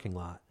in a parking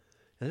lot.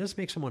 And that doesn't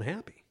make someone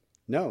happy.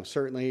 No,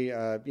 certainly,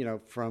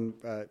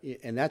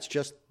 and that's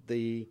just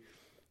the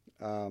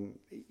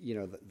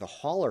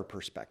hauler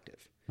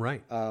perspective.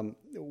 Right.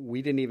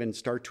 We didn't even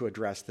start to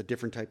address the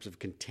different types of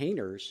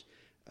containers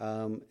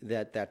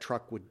that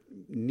truck would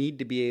need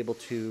to be able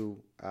to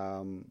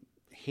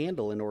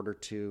handle in order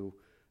to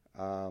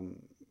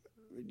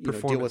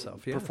perform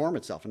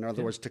itself. In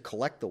other words, to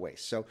collect the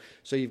waste. So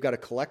you've got a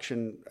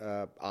collection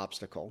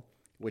obstacle,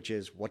 which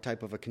is what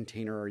type of a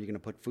container are you going to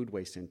put food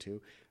waste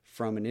into?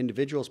 From an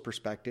individual's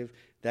perspective,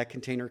 that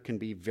container can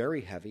be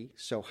very heavy.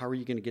 So how are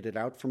you going to get it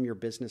out from your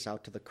business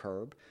out to the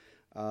curb?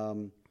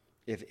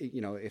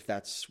 If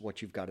that's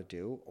what you've got to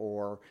do,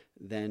 or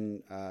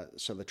then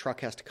so the truck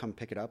has to come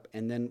pick it up,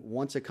 and then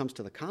once it comes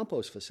to the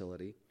compost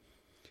facility,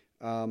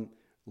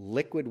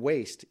 liquid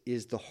waste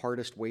is the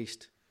hardest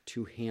waste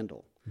to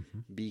handle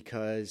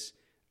because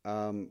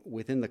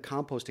within the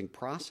composting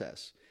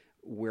process,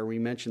 where we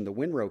mentioned the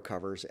windrow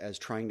covers as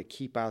trying to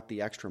keep out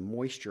the extra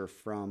moisture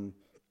from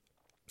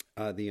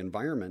the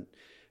environment,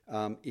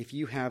 if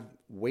you have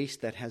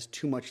waste that has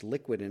too much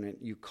liquid in it,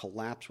 you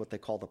collapse what they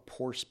call the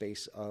pore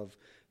space of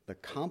the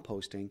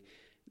composting.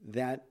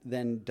 That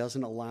then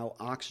doesn't allow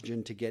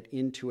oxygen to get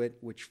into it,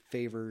 which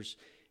favors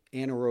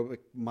anaerobic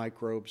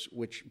microbes,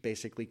 which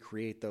basically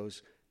create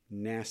those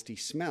nasty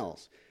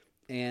smells.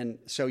 And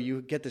so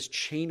you get this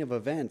chain of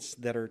events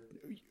that are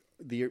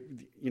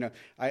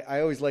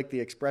I always like the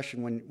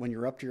expression when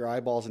you're up to your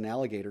eyeballs in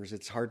alligators,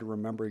 it's hard to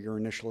remember your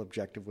initial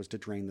objective was to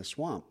drain the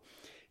swamp.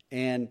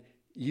 And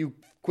you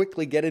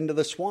quickly get into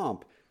the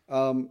swamp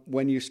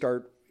when you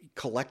start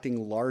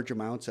collecting large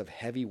amounts of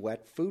heavy,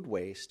 wet food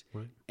waste,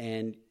 right.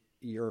 And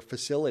your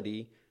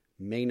facility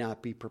may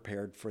not be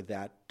prepared for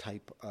that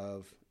type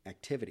of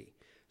activity.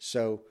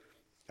 So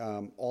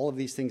all of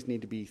these things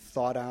need to be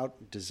thought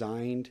out,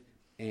 designed,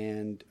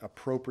 and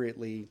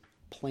appropriately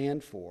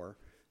planned for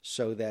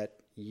so that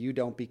you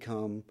don't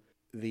become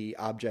the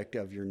object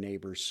of your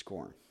neighbor's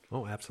scorn.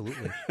 Oh,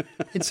 absolutely.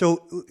 And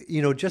so,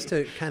 just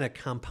to kind of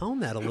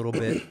compound that a little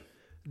bit,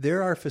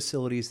 there are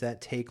facilities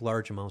that take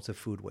large amounts of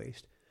food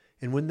waste.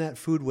 And when that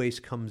food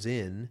waste comes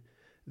in,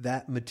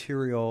 that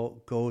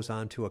material goes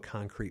onto a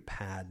concrete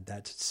pad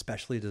that's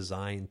specially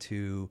designed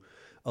to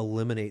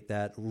eliminate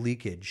that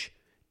leakage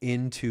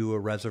into a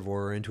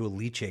reservoir or into a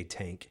leachate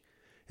tank.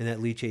 And that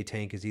leachate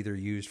tank is either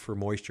used for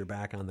moisture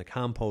back on the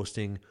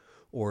composting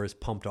or is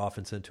pumped off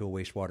and sent to a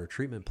wastewater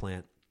treatment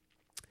plant.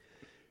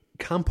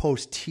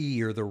 Compost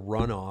tea, or the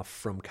runoff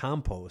from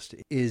compost,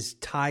 is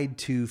tied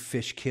to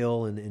fish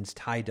kill and it's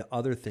tied to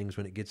other things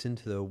when it gets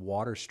into the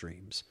water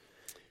streams.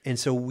 And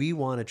so we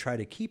want to try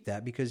to keep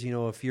that because,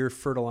 if you're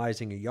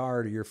fertilizing a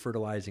yard or you're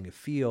fertilizing a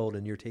field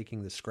and you're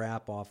taking the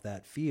scrap off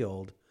that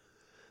field,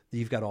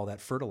 you've got all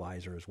that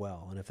fertilizer as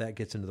well. And if that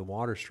gets into the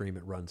water stream,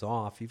 it runs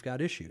off, you've got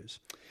issues.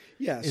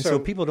 Yeah. And so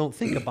people don't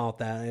think about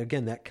that.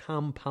 Again, that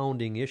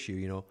compounding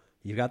issue,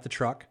 you've got the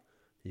truck,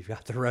 you've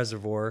got the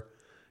reservoir,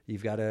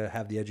 you've got to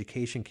have the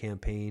education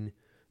campaign.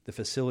 The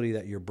facility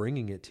that you're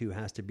bringing it to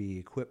has to be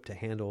equipped to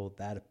handle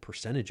that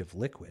percentage of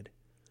liquid.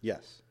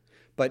 Yes.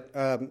 But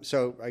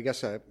so I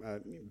guess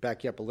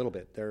back you up a little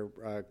bit. There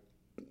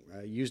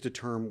used a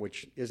term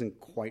which isn't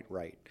quite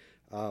right.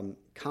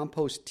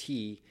 Compost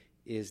tea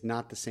is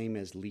not the same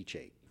as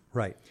leachate.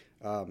 Right.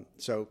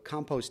 So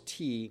compost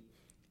tea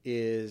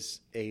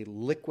is a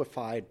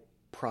liquefied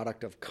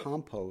product of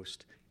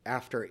compost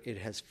after it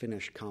has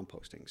finished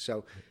composting.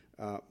 So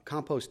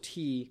compost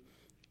tea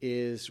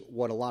is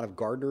what a lot of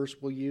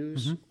gardeners will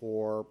use, mm-hmm.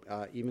 or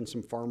even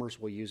some farmers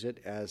will use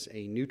it as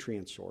a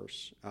nutrient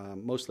source,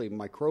 mostly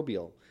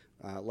microbial,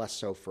 less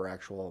so for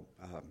actual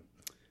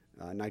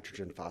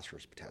nitrogen,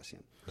 phosphorus,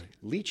 potassium. Right.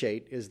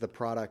 Leachate is the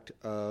product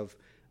of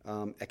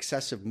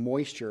excessive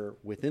moisture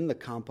within the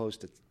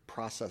compost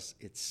process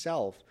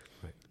itself,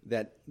 right.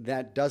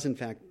 that does in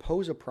fact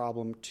pose a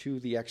problem to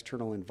the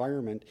external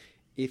environment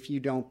if you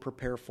don't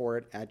prepare for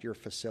it at your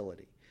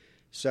facility.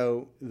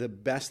 So the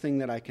best thing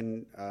that I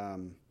can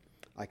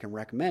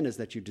recommend is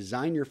that you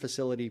design your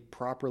facility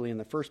properly in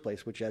the first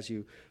place, which, as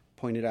you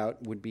pointed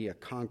out, would be a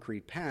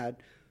concrete pad,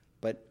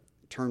 but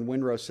turn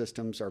windrow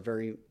systems are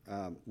very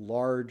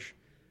large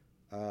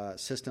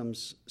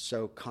systems,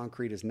 so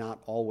concrete is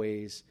not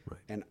always right.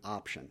 an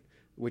option,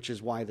 which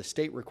is why the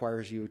state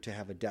requires you to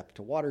have a depth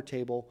to water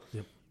table.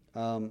 Yep.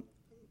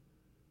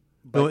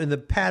 And the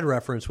pad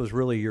reference was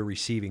really your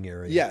receiving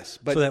area. Yes.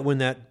 But, so that when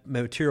that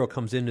material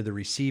comes into the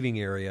receiving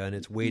area and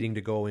it's waiting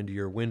to go into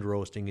your wind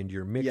roasting, into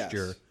your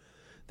mixture, yes.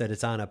 that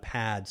it's on a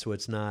pad so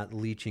it's not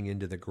leaching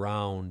into the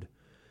ground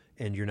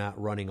and you're not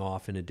running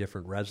off into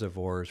different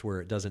reservoirs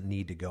where it doesn't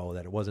need to go,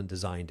 that it wasn't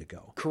designed to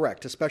go.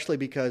 Correct, especially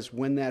because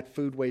when that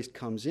food waste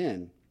comes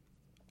in,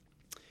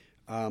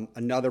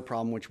 another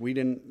problem which we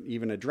didn't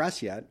even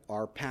address yet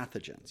are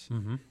pathogens.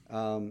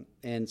 Mm-hmm.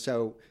 And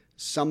so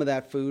some of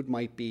that food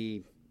might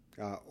be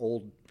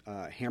old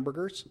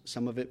hamburgers.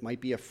 Some of it might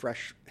be a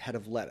fresh head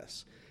of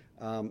lettuce.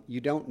 You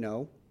don't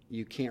know.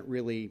 You can't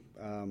really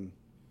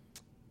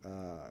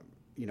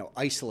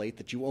isolate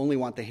that you only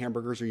want the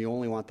hamburgers or you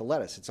only want the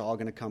lettuce. It's all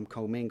going to come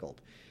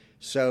commingled.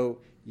 So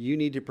you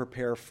need to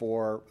prepare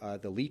for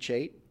the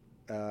leachate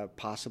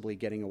possibly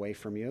getting away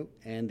from you,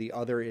 and the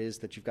other is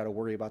that you've got to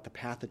worry about the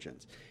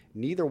pathogens,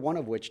 neither one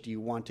of which do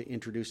you want to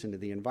introduce into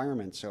the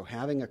environment. So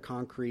having a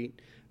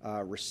concrete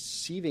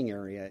receiving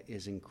area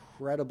is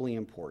incredibly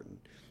important.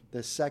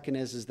 The second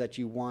is that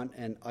you want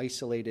an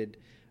isolated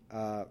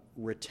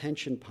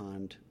retention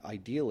pond,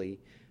 ideally,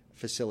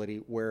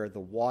 facility where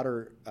the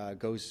water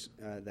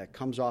that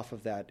comes off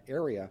of that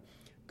area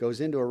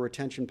goes into a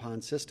retention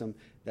pond system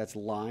that's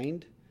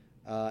lined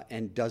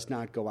and does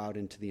not go out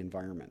into the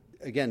environment.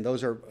 Again,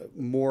 those are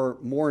more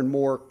and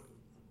more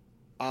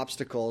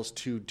obstacles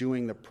to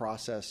doing the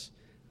process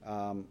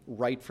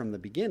right from the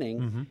beginning.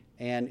 Mm-hmm.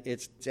 And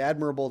it's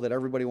admirable that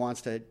everybody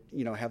wants to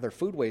have their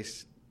food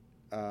waste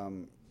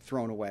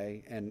thrown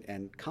away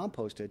and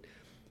composted.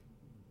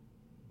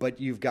 but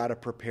you've got to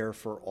prepare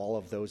for all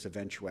of those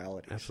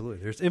eventualities.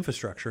 Absolutely. There's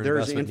infrastructure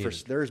investment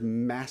needed. There's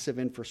massive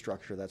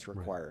infrastructure that's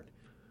required. Right.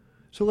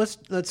 So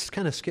let's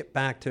kind of skip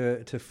back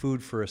to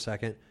food for a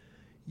second.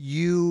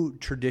 You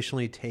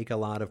traditionally take a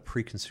lot of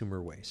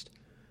pre-consumer waste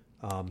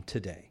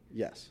today.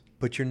 Yes.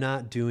 But you're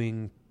not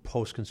doing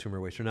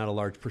post-consumer waste. You're not a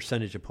large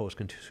percentage of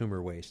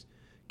post-consumer waste.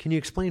 Can you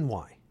explain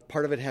why?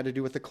 Part of it had to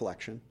do with the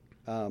collection.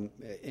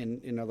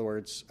 In other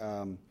words,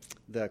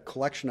 the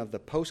collection of the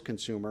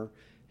post-consumer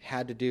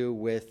had to do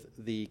with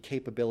the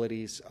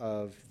capabilities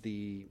of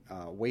the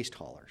waste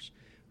haulers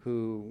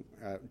who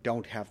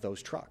don't have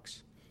those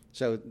trucks.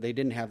 So they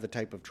didn't have the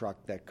type of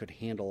truck that could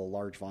handle a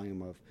large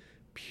volume of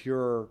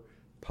pure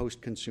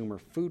post-consumer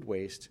food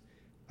waste.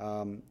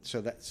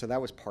 So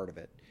that was part of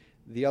it.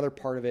 The other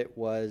part of it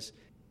was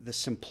the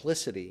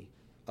simplicity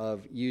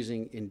of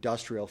using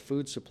industrial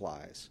food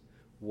supplies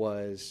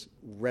was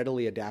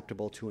readily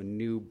adaptable to a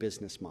new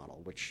business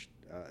model, which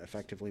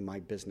effectively my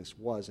business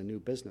was a new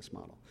business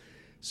model.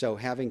 So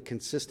having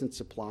consistent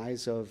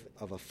supplies of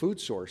a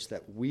food source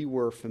that we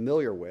were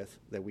familiar with,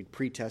 that we'd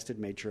pre-tested,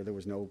 made sure there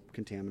was no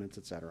contaminants,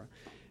 et cetera,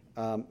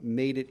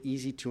 made it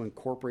easy to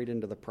incorporate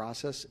into the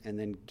process, and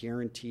then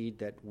guaranteed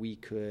that we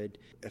could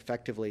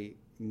effectively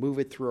move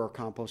it through our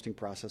composting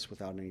process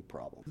without any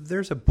problem.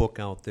 There's a book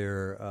out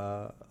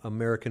there,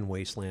 American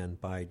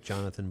Wasteland by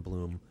Jonathan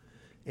Bloom.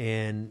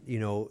 And,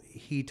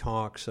 he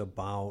talks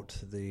about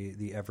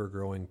the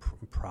ever-growing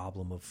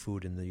problem of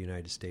food in the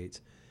United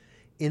States.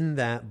 In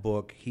that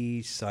book,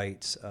 he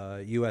cites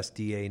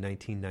USDA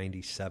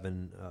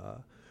 1997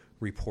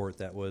 report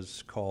that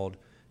was called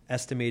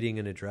Estimating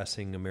and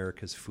Addressing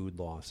America's Food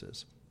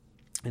Losses.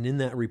 And in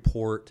that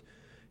report,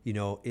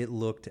 it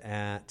looked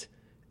at,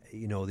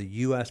 the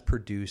U.S.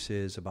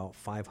 produces about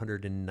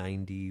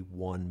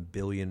 591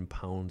 billion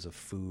pounds of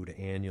food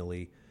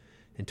annually,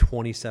 and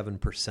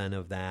 27%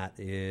 of that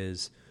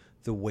is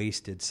the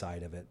wasted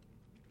side of it,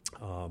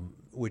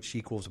 which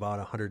equals about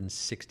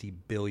 160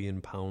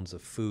 billion pounds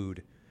of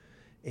food.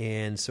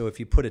 And so if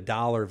you put a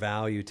dollar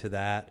value to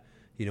that,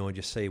 and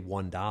just say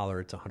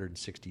 $1, it's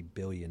 $160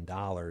 billion.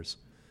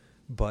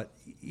 But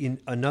in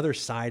another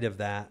side of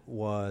that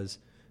was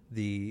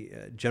the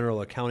General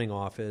Accounting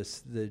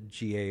Office, the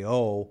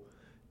GAO,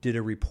 did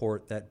a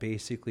report that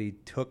basically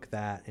took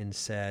that and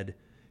said,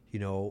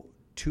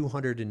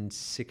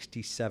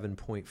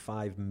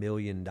 $267.5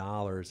 million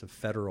of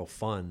federal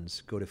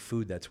funds go to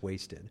food that's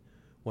wasted,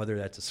 whether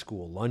that's a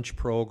school lunch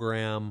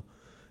program,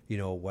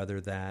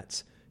 whether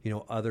that's,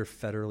 other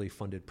federally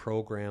funded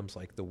programs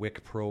like the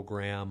WIC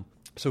program.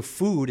 So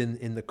food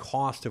and the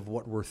cost of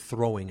what we're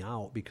throwing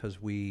out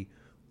because we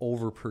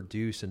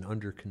overproduce and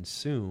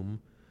underconsume,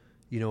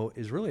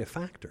 is really a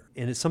factor.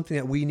 And it's something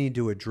that we need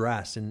to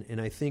address. And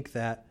I think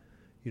that,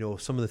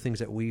 some of the things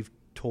that we've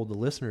told the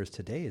listeners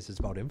today is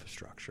about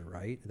infrastructure,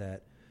 right?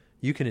 That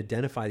you can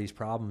identify these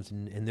problems,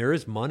 and there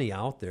is money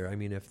out there. I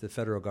mean, if the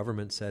federal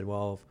government said,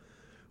 well, if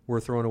we're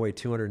throwing away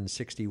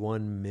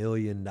 $261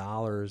 million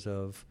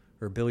of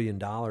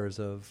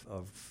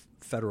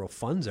federal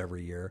funds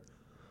every year,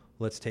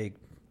 let's take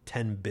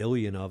 10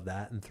 billion of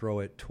that and throw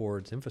it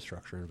towards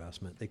infrastructure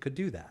investment. They could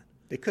do that.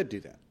 They could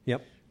do that.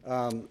 Yep.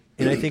 And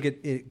I think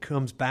it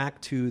comes back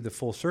to the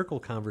full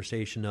circle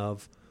conversation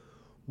of,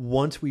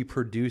 once we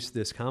produce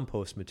this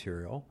compost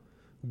material,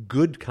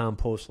 good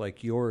compost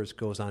like yours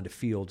goes onto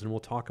fields, and we'll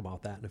talk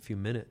about that in a few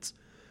minutes.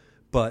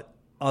 But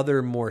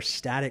other more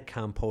static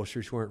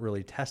composters who aren't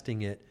really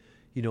testing it,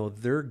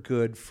 they're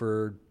good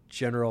for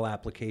general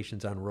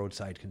applications on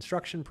roadside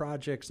construction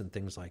projects and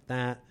things like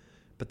that.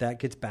 But that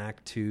gets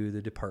back to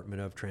the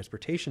Department of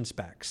Transportation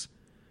specs,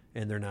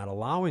 and they're not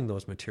allowing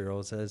those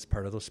materials as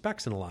part of those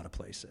specs in a lot of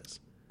places.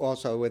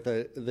 Also, with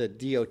the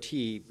DOT,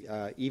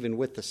 even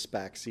with the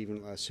specs,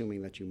 even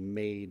assuming that you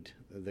made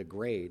the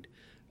grade,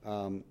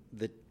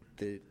 the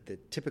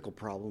typical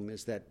problem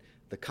is that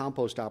the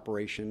compost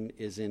operation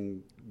is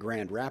in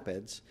Grand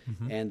Rapids,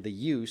 and the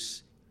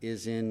use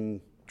is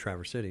in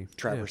Traverse City.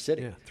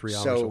 Yeah, 3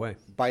 hours away.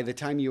 By the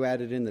time you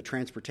added in the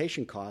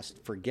transportation cost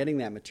for getting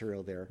that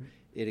material there,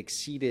 it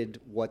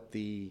exceeded what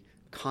the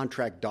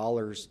contract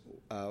dollars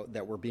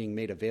that were being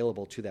made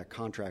available to that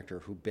contractor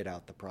who bid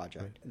out the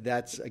project. Right.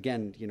 That's,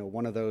 again,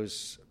 one of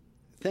those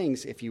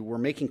things. If you were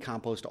making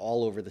compost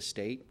all over the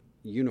state,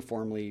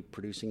 uniformly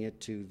producing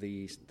it to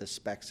the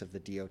specs of the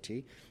DOT,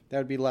 that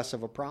would be less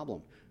of a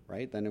problem,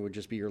 right? Then it would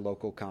just be your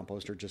local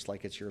composter, just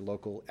like it's your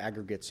local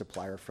aggregate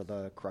supplier for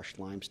the crushed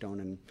limestone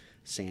and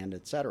sand,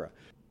 et cetera.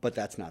 But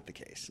that's not the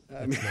case.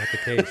 That's not the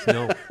case,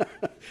 no.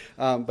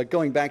 But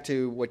going back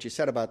to what you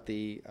said about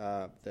the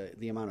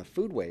amount of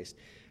food waste,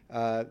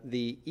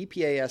 the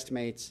EPA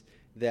estimates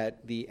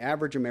that the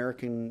average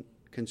American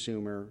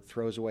consumer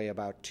throws away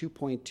about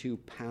 2.2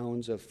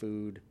 pounds of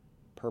food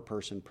per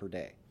person per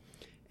day.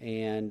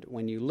 And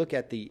when you look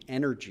at the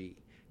energy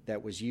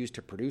that was used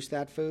to produce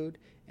that food,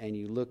 and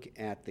you look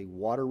at the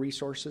water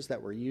resources that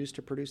were used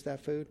to produce that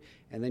food,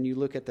 and then you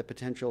look at the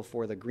potential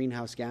for the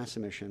greenhouse gas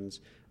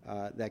emissions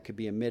that could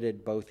be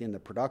emitted both in the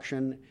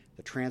production,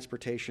 the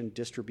transportation,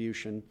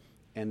 distribution,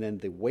 and then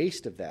the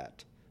waste of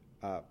that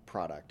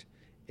product,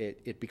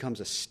 it becomes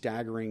a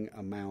staggering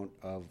amount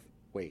of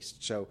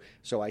waste.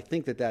 So I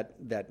think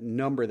that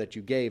number that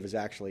you gave is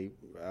actually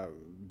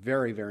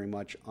very, very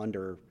much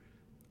under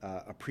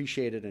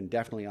appreciated and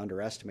definitely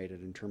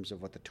underestimated in terms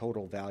of what the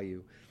total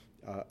value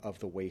of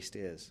the waste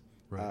is.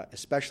 Right.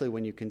 Especially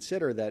when you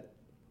consider that,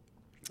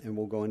 and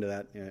we'll go into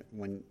that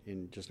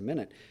in just a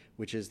minute,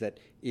 which is that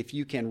if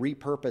you can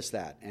repurpose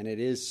that, and it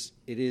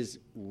is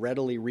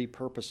readily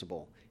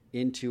repurposable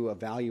into a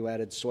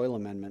value-added soil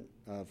amendment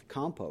of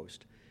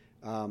compost,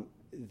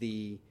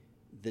 the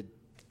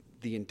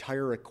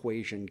entire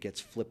equation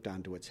gets flipped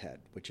onto its head,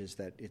 which is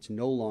that it's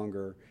no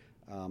longer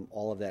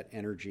all of that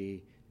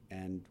energy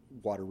and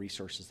water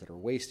resources that are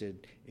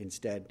wasted.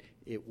 Instead,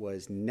 it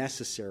was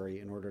necessary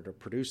in order to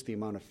produce the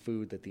amount of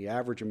food that the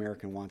average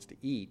American wants to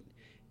eat,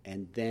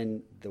 and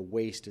then the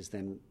waste is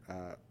then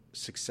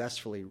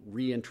successfully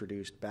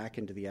reintroduced back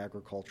into the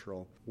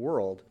agricultural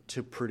world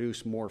to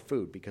produce more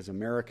food, because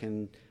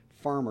American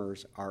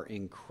farmers are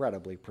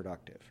incredibly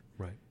productive.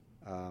 Right.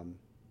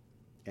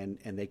 And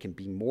they can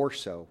be more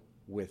so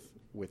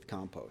with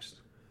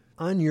compost.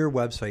 On your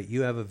website,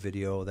 you have a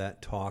video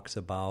that talks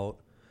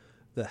about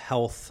the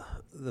health,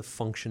 the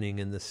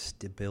functioning, and the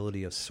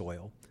stability of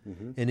soil.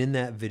 Mm-hmm. And in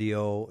that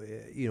video,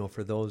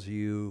 for those of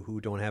you who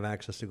don't have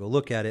access to go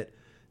look at it,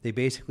 they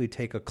basically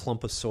take a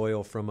clump of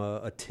soil from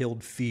a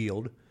tilled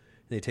field,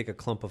 and they take a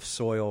clump of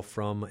soil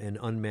from an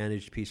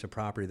unmanaged piece of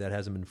property that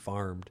hasn't been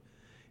farmed,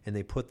 and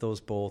they put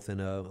those both in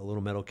a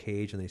little metal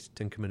cage, and they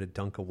sink them in a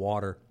dunk of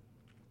water,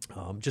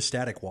 just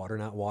static water,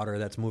 not water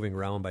that's moving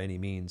around by any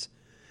means.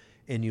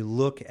 And you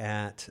look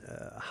at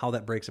how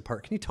that breaks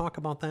apart. Can you talk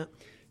about that?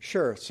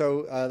 Sure.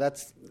 So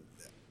that's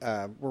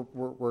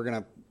we're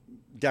going to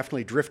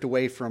definitely drift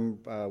away from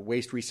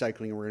waste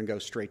recycling, and we're going to go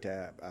straight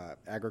to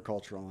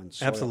agricultural and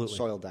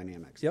soil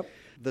dynamics. Yep.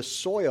 The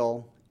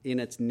soil in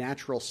its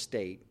natural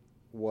state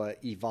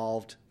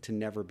evolved to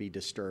never be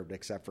disturbed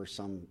except for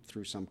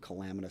through some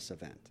calamitous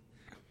event.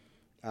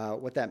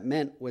 What that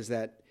meant was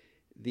that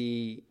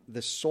the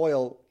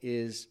soil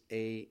is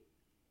an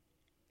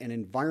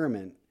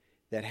environment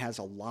that has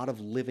a lot of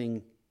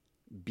living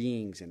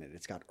beings in it.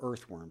 It's got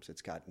earthworms,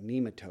 it's got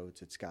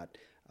nematodes, it's got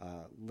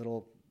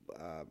little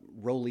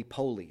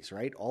roly-polies,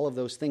 right? All of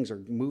those things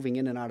are moving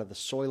in and out of the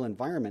soil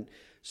environment.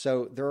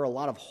 So there are a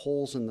lot of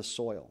holes in the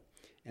soil.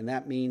 And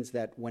that means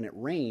that when it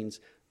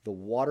rains, the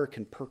water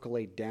can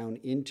percolate down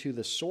into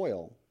the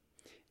soil,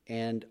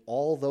 and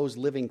all those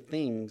living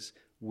things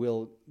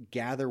will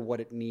gather what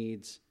it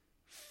needs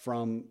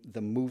from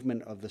the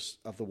movement of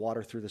the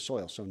water through the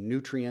soil. So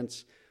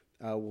nutrients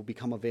will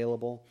become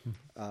available.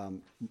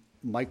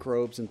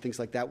 Microbes and things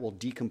like that will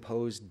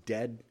decompose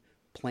dead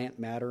plant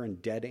matter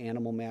and dead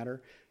animal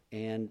matter,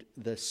 and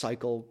the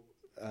cycle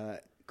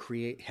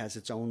has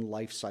its own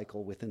life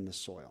cycle within the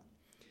soil.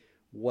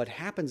 What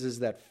happens is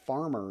that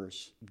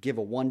farmers give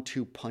a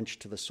 1-2 punch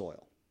to the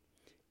soil.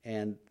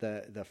 And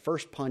the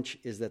first punch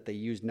is that they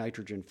use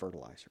nitrogen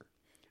fertilizer.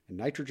 And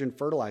nitrogen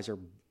fertilizer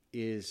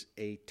is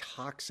a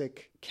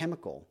toxic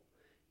chemical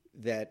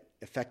that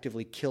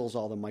effectively kills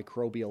all the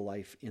microbial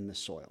life in the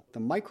soil. The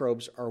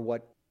microbes are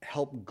what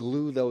help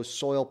glue those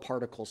soil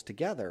particles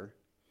together,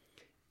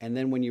 and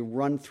then when you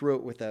run through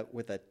it with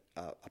a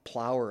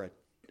plow or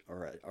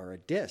a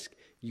disc,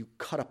 you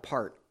cut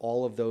apart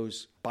all of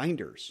those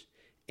binders,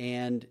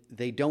 and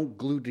they don't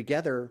glue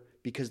together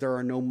because there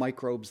are no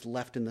microbes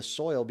left in the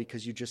soil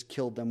because you just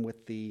killed them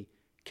with the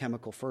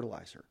chemical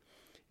fertilizer.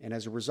 And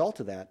as a result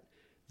of that,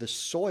 the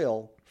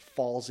soil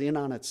falls in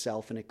on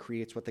itself, and it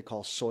creates what they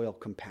call soil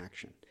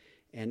compaction.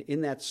 And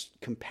in that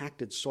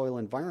compacted soil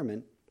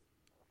environment,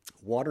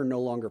 water no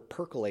longer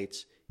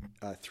percolates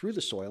through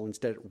the soil.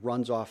 Instead, it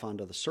runs off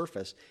onto the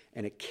surface,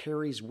 and it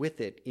carries with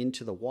it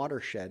into the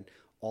watershed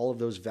all of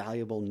those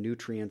valuable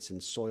nutrients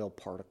and soil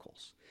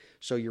particles.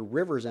 So your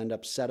rivers end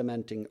up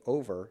sedimenting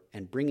over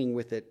and bringing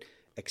with it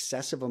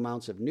excessive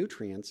amounts of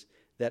nutrients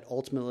that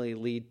ultimately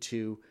lead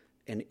to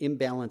an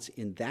imbalance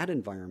in that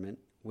environment,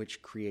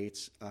 which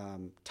creates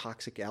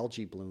toxic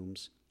algae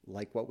blooms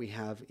like what we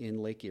have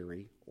in Lake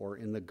Erie or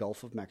in the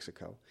Gulf of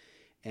Mexico.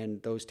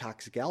 And those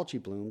toxic algae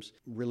blooms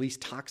release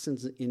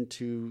toxins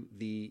into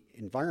the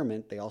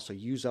environment. They also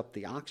use up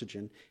the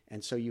oxygen,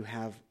 and so you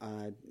have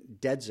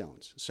dead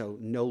zones. So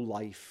no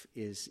life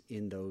is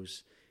in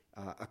those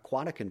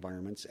aquatic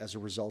environments as a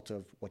result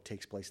of what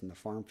takes place in the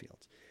farm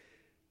fields.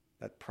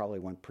 That probably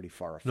went pretty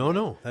far afield.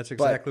 No, that's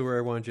exactly where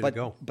I wanted you to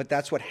go. But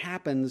that's what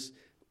happens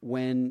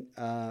when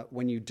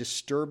you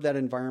disturb that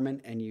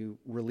environment and you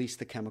release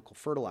the chemical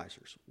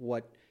fertilizers.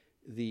 What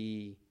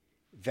the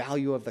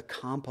value of the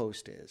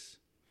compost is,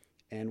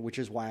 and which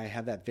is why I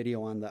have that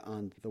video on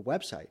the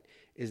website,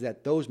 is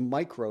that those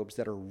microbes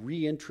that are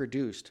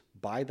reintroduced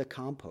by the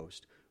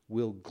compost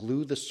will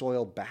glue the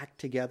soil back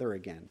together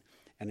again.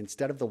 And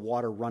instead of the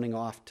water running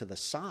off to the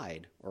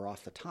side or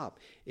off the top,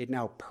 it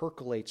now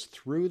percolates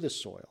through the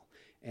soil,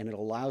 and it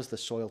allows the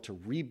soil to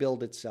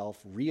rebuild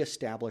itself,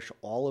 reestablish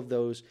all of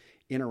those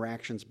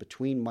interactions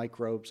between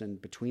microbes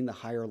and between the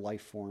higher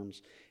life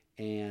forms,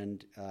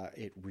 and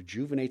it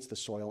rejuvenates the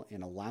soil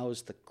and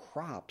allows the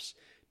crops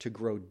to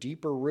grow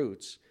deeper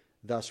roots,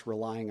 thus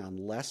relying on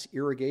less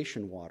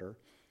irrigation water,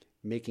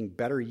 making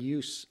better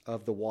use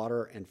of the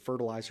water and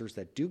fertilizers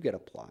that do get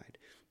applied.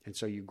 And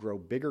so you grow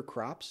bigger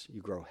crops,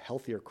 you grow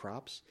healthier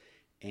crops,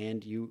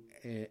 and you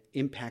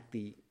impact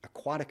the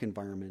aquatic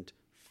environment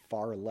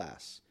far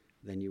less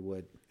than you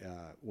would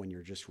when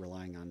you're just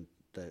relying on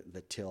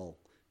the till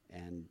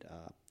and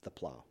the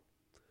plow.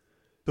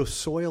 So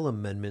soil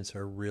amendments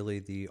are really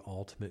the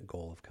ultimate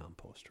goal of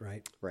compost,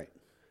 right? Right.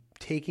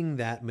 Taking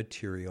that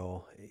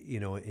material,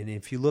 and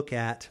if you look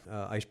at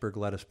iceberg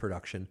lettuce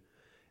production,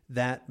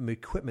 that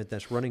equipment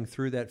that's running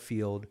through that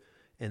field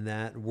and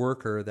that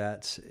worker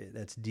that's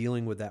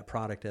dealing with that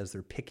product as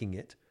they're picking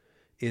it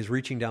is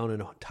reaching down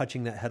and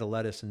touching that head of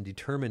lettuce and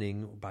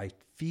determining by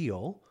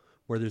feel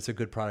whether it's a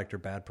good product or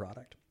bad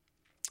product.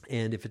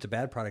 And if it's a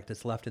bad product,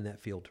 it's left in that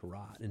field to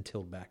rot and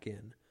tilled back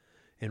in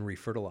and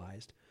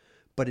refertilized.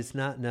 But it's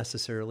not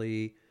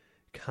necessarily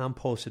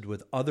composted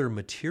with other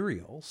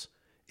materials.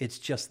 It's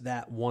just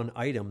that one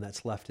item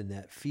that's left in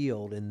that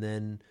field, and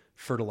then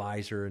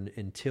fertilizer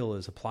and till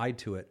is applied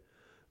to it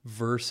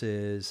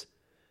versus,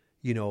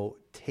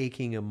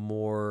 taking a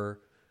more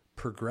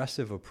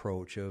progressive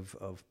approach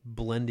of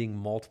blending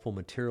multiple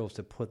materials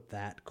to put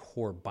that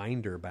core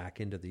binder back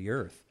into the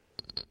earth.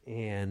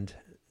 And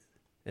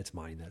it's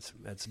mine.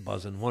 That's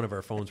buzzing. One of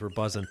our phones were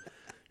buzzing.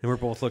 And we're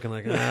both looking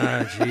like,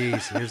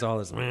 geez, here's all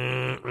this.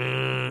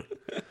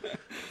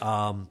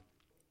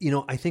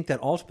 I think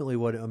that ultimately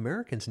what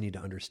Americans need to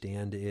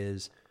understand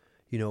is,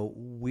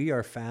 we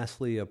are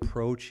fastly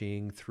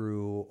approaching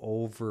through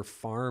over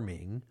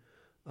farming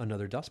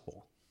another Dust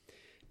Bowl.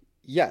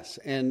 Yes,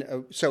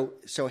 and so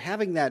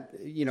having that,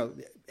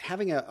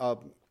 having a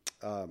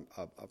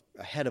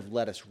head of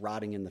lettuce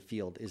rotting in the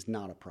field is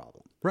not a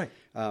problem. Right.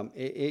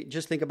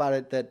 Just think about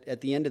it that at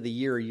the end of the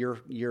year,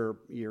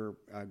 your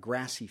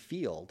grassy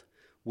field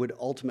would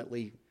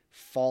ultimately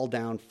fall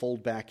down,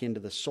 fold back into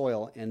the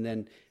soil, and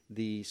then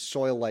the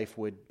soil life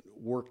would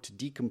work to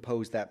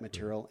decompose that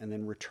material and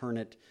then return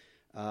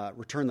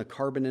the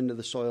carbon into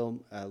the soil,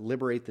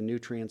 liberate the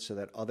nutrients so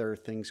that other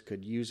things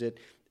could use it,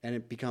 and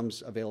it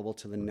becomes available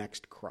to the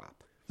next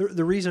crop.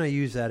 The reason I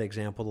use that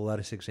example, the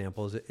lettuce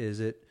example, is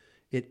it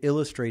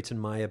illustrates, in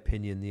my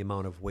opinion, the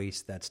amount of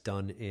waste that's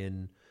done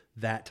in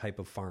that type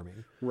of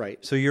farming.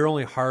 Right. So you're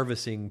only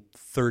harvesting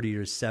 30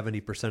 or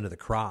 70% of the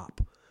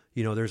crop.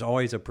 There's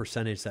always a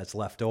percentage that's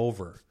left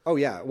over. Oh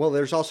yeah. Well,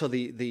 there's also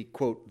the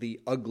quote, the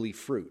ugly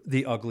fruit.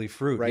 The ugly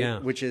fruit, right? Yeah.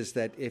 Which is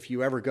that if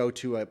you ever go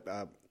to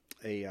an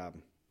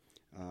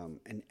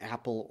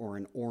apple or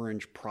an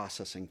orange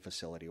processing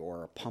facility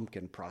or a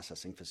pumpkin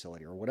processing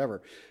facility or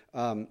whatever,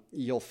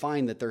 you'll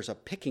find that there's a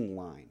picking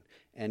line.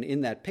 And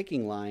in that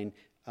picking line,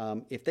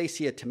 if they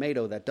see a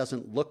tomato that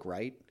doesn't look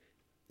right,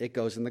 it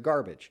goes in the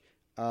garbage.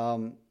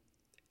 And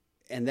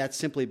that's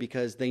simply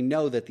because they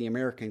know that the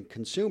American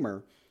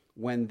consumer,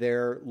 when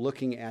they're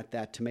looking at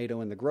that tomato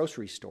in the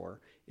grocery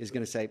store, is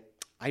going to say,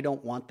 I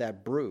don't want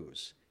that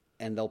bruise,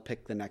 and they'll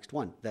pick the next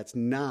one. That's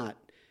not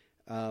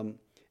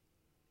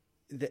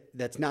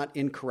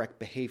incorrect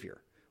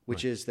behavior,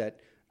 which is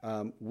that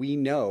we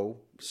know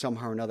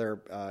somehow or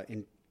another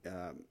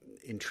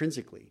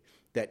intrinsically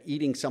that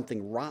eating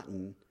something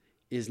rotten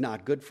is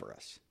not good for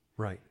us.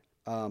 Right.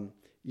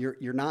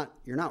 You're not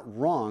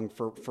wrong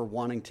for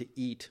wanting to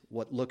eat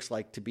what looks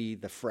like to be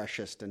the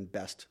freshest and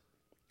best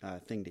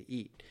thing to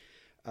eat.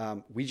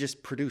 We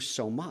just produce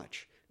so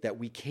much that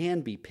we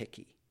can be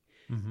picky.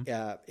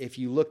 Mm-hmm. If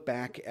you look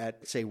back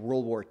at, say,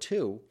 World War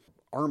II,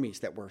 armies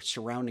that were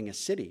surrounding a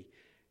city,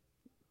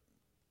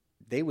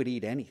 they would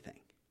eat anything,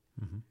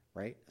 mm-hmm.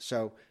 right?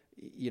 So,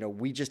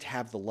 we just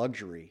have the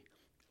luxury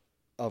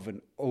of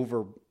an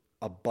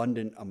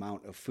overabundant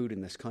amount of food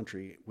in this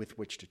country with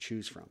which to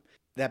choose from.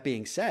 That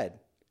being said,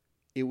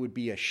 it would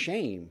be a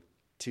shame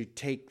to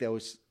take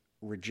those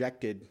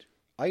rejected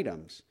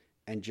items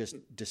and just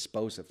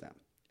dispose of them,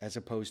 as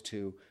opposed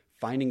to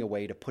finding a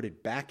way to put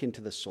it back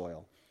into the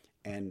soil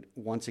and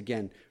once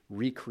again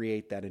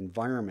recreate that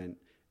environment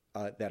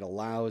that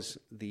allows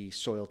the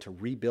soil to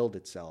rebuild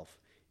itself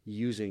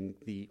using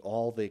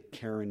all the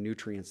care and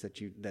nutrients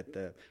that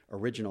the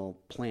original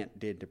plant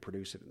did to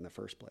produce it in the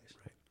first place.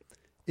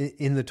 Right.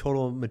 In the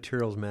total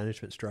materials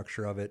management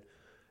structure of it,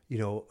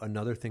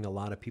 another thing a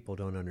lot of people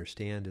don't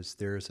understand is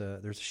there's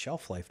a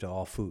shelf life to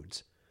all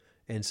foods.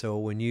 And so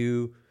when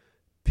you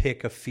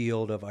pick a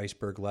field of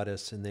iceberg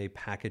lettuce and they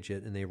package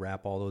it and they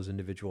wrap all those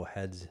individual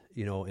heads,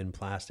 in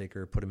plastic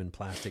or put them in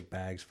plastic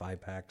bags,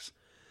 5-packs,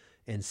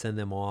 and send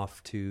them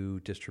off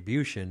to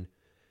distribution,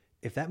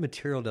 if that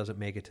material doesn't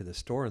make it to the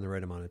store in the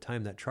right amount of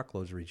time, that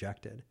truckload's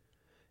rejected.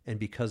 And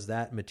because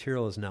that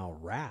material is now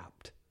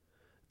wrapped,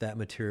 that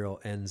material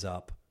ends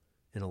up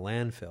in a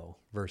landfill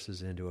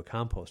versus into a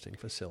composting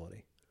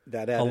facility.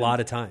 A lot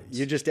of times.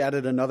 You just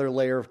added another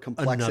layer of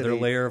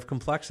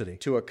complexity.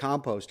 To a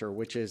composter,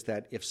 which is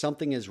that if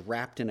something is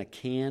wrapped in a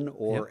can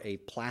or a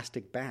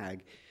plastic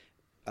bag,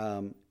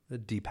 the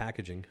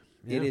depackaging.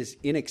 it is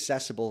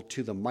inaccessible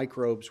to the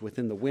microbes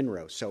within the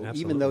windrow. So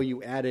Absolutely. even though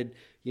you added,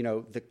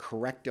 the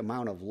correct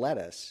amount of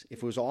lettuce,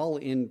 if it was all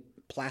in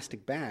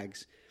plastic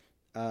bags,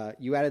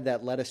 you added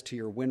that lettuce to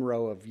your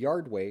windrow of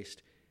yard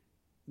waste,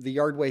 the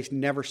yard waste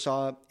never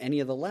saw any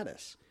of the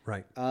lettuce.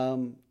 Right.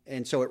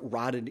 And so it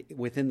rotted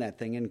within that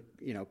thing and,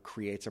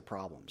 creates a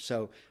problem.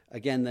 So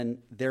again, then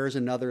there's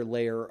another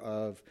layer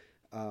of,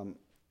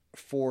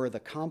 for the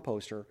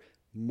composter,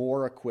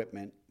 more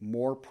equipment,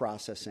 more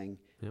processing,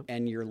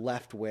 and you're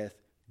left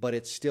with, but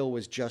it still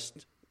was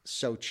just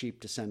so cheap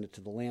to send it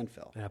to the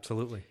landfill.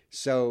 Absolutely.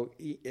 So,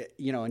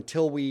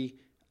 until we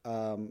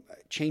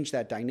change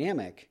that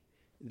dynamic,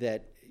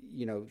 that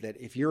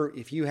if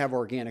you have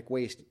organic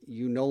waste,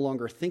 you no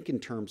longer think in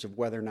terms of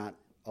whether or not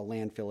a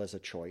landfill is a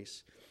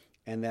choice,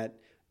 and that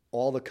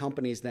all the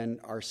companies then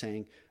are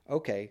saying,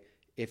 okay,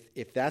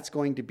 if that's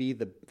going to be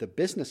the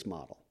business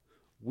model,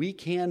 we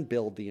can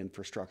build the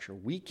infrastructure,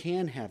 we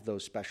can have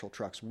those special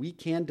trucks, we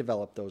can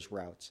develop those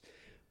routes,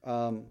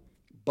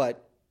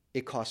 but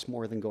it costs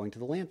more than going to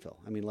the landfill.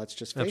 I mean, let's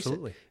just face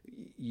Absolutely.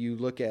 it. You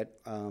look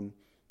at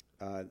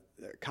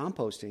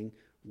composting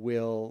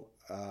will,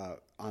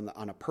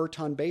 on a per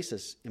ton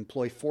basis,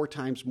 employ 4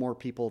 times more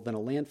people than a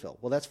landfill.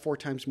 Well, that's 4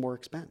 times more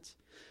expense,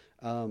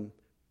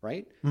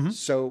 right? Mm-hmm.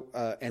 So,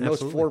 and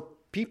Absolutely. those 4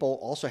 people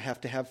also have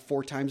to have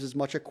 4 times as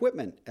much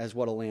equipment as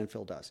what a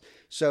landfill does.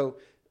 So,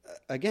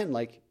 again,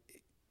 like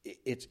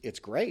it's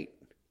great,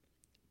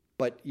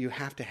 but you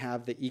have to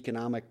have the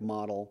economic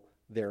model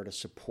there to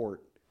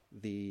support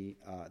the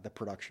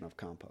production of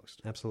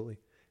compost. Absolutely.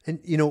 And,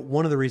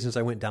 one of the reasons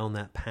I went down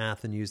that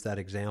path and used that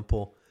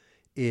example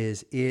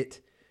is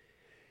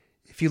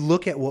if you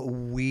look at what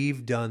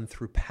we've done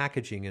through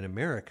packaging in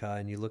America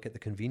and you look at the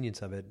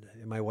convenience of it,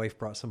 my wife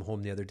brought some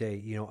home the other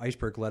day,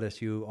 iceberg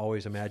lettuce, you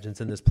always imagine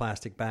it's in this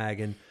plastic bag,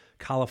 and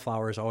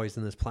cauliflower is always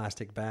in this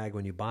plastic bag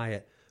when you buy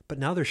it. But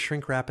now they're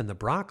shrink wrapping the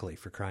broccoli,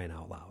 for crying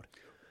out loud.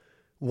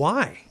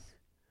 Why?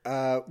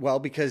 Well,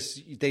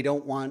 because they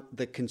don't want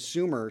the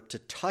consumer to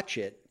touch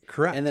it.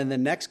 Correct. And then the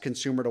next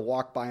consumer to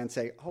walk by and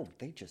say, "Oh,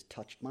 they just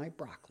touched my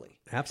broccoli."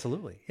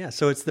 Absolutely. Yeah.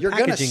 So it's the You're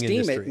packaging industry. You're going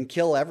to steam industry. it and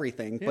kill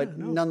everything, Yeah, but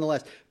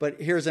nonetheless. But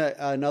here's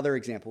another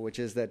example, which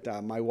is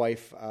that my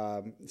wife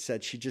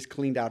said she just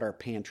cleaned out our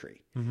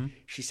pantry. Mm-hmm.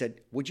 She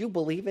said, "Would you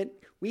believe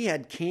it? We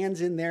had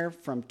cans in there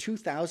from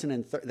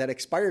 2013 that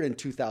expired in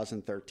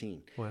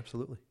 2013." Oh,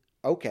 absolutely.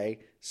 Okay,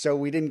 so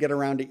we didn't get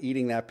around to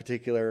eating that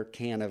particular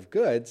can of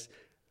goods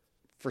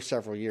for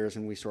several years,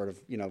 and we sort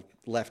of,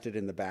 left it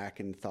in the back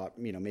and thought,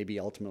 maybe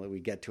ultimately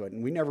we get to it.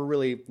 And we never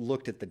really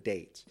looked at the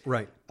dates.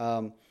 Right.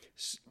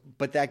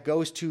 But that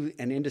goes to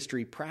an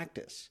industry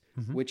practice,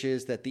 mm-hmm. which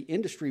is that the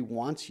industry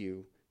wants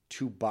you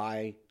to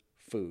buy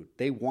food.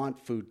 They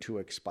want food to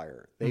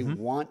expire. They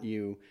mm-hmm. want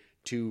you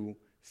to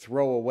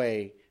throw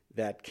away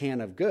that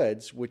can of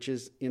goods, which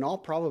is in all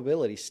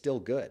probability still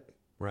good.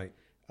 Right.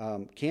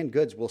 Canned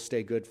goods will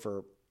stay good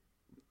for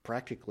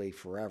practically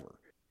forever.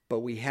 But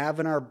we have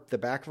in the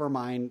back of our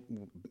mind,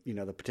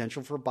 the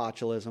potential for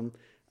botulism.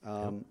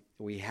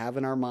 We have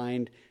in our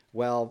mind,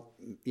 well,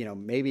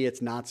 maybe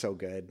it's not so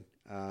good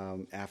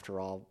after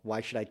all.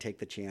 Why should I take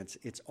the chance?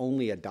 It's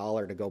only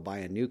 $1 to go buy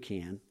a new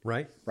can.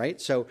 Right. Right.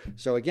 So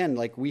again,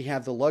 like we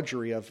have the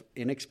luxury of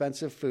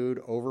inexpensive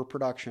food,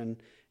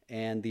 overproduction,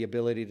 and the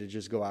ability to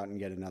just go out and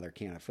get another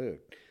can of food.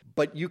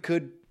 But you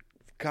could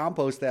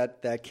compost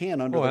that can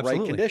under the absolutely.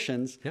 right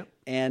conditions, yep.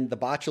 and the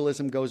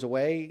botulism goes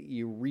away.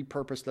 You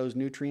repurpose those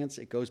nutrients,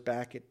 it goes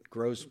back, it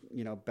grows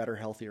better,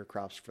 healthier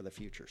crops for the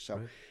future. So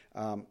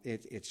right.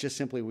 It's just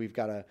simply we've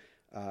got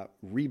to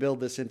rebuild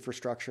this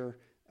infrastructure,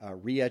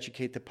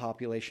 re-educate the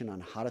population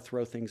on how to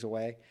throw things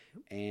away,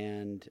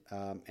 and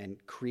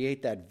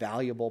create that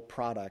valuable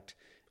product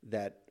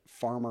that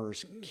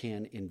farmers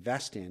can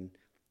invest in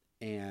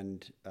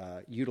and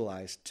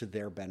utilize to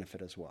their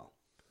benefit as well.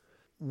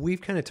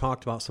 We've kind of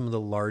talked about some of the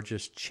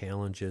largest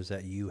challenges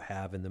that you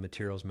have in the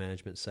materials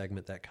management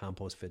segment that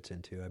compost fits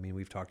into. I mean,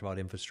 we've talked about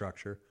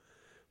infrastructure.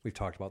 We've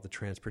talked about the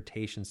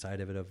transportation side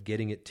of it, of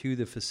getting it to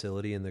the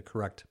facility in the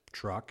correct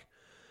truck,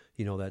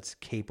 that's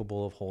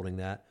capable of holding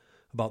that,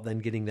 about then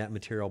getting that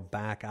material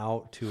back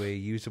out to a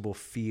usable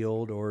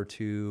field or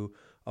to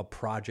a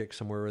project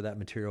somewhere where that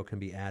material can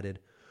be added.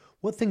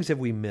 What things have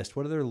we missed?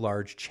 What other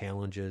large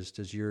challenges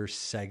does your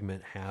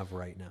segment have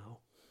right now?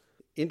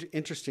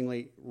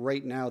 Interestingly,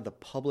 right now the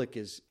public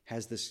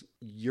has this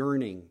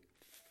yearning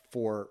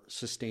for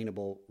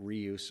sustainable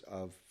reuse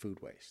of food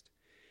waste.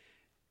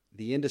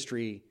 The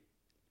industry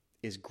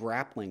is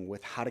grappling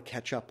with how to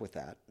catch up with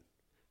that,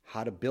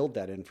 how to build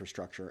that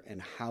infrastructure,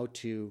 and how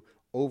to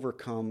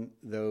overcome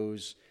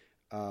those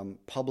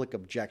public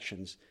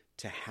objections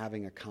to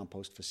having a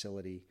compost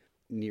facility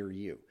near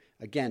you.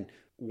 Again,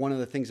 one of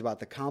the things about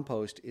the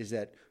compost is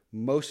that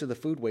most of the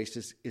food waste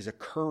is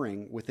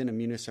occurring within a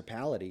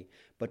municipality,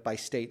 but by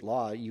state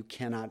law, you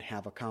cannot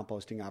have a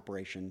composting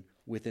operation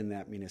within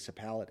that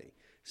municipality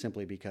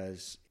simply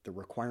because the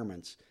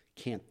requirements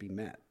can't be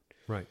met.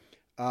 Right.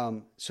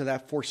 So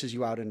that forces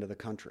you out into the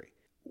country.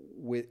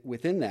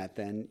 Within that,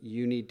 then,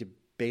 you need to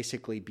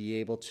basically be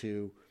able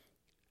to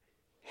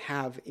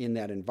have in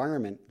that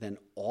environment then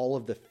all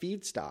of the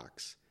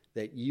feedstocks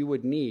that you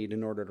would need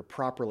in order to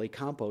properly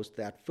compost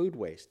that food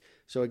waste.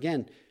 So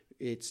again,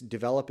 it's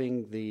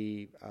developing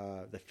the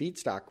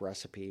feedstock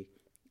recipe,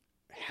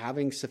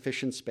 having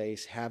sufficient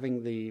space,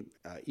 having the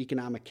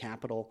economic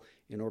capital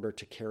in order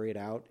to carry it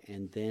out,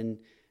 and then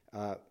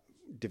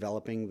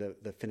developing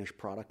the finished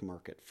product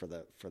market for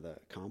the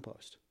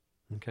compost.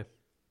 Okay.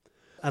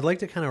 I'd like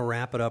to kind of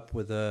wrap it up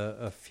with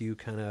a few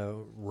kind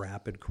of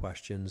rapid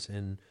questions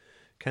and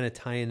kind of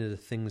tie into the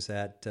things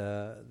that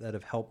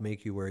have helped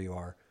make you where you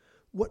are.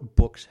 What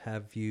books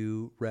have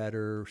you read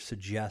or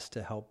suggest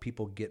to help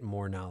people get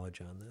more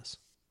knowledge on this?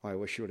 Oh, I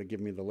wish you would have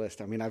given me the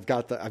list. I mean, I've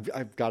got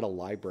a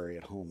library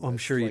at home. I'm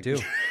sure you do.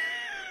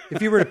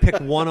 If you were to pick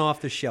one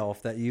off the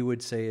shelf that you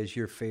would say is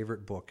your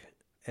favorite book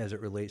as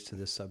it relates to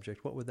this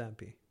subject, what would that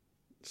be?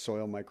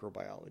 Soil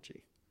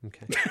microbiology.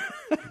 Okay.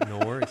 No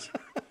worries.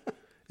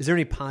 Is there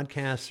any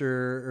podcasts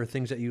or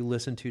things that you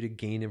listen to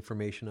gain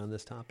information on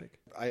this topic?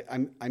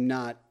 I'm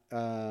not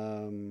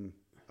a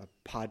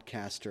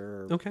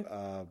podcaster. Okay.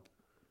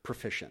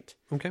 Proficient.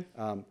 Okay.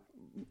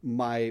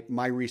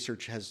 My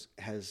research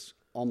has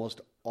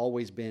almost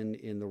always been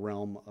in the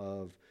realm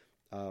of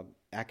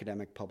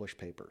academic published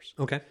papers.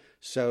 Okay.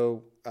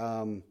 So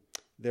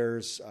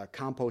there's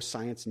Compost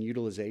Science and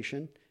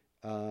Utilization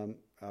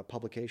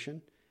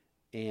publication,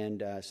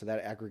 and so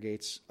that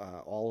aggregates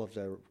all of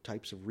the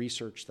types of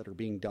research that are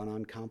being done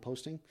on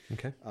composting.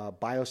 Okay.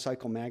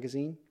 Biocycle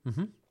Magazine,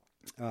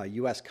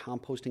 U.S.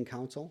 Composting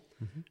Council.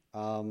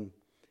 Mm-hmm.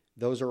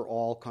 Those are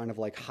all kind of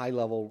like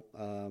high-level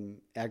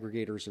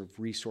aggregators of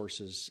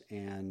resources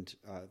and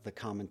the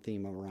common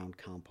theme around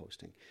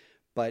composting.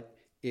 But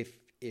if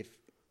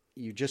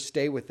you just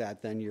stay with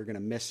that, then you're going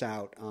to miss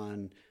out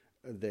on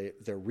the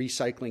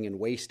recycling and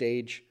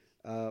wastage,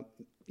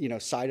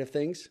 side of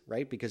things,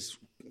 right? Because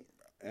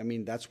I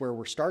mean that's where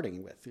we're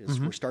starting with.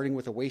 We're starting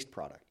with a waste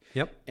product.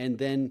 Yep. And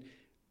then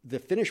the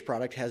finished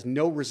product has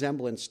no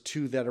resemblance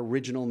to that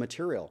original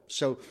material.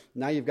 So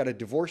now you've got to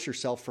divorce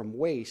yourself from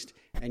waste,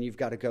 and you've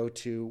got to go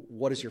to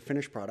what is your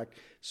finished product.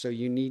 So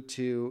you need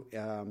to,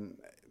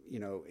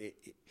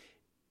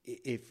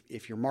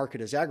 if your market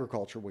is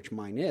agriculture, which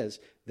mine is,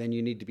 then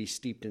you need to be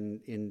steeped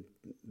in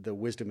the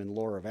wisdom and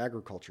lore of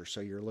agriculture.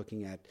 So you're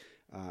looking at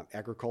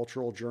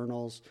agricultural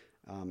journals,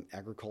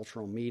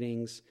 agricultural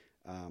meetings,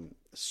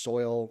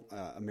 soil,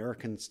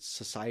 American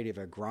Society of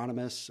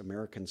Agronomists,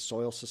 American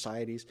Soil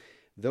Societies.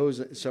 So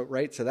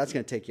that's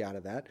going to take you out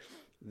of that.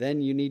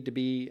 Then you need to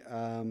be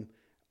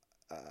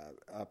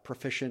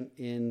proficient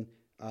in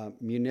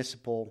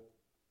municipal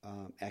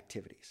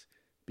activities,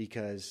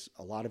 because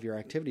a lot of your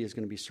activity is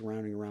going to be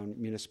surrounding around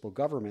municipal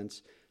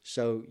governments.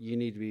 So you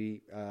need to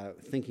be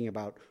thinking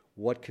about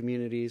what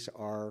communities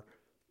are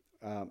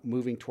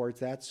moving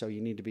towards that. So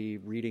you need to be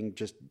reading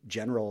just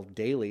general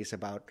dailies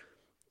about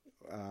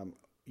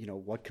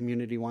what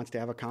community wants to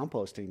have a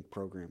composting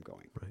program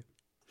going. Right.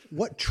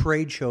 What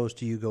trade shows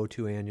do you go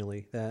to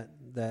annually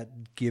that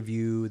give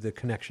you the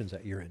connections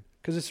that you're in?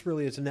 Because it's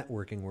really a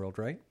networking world,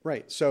 right?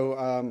 Right.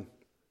 So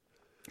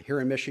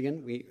here in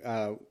Michigan, we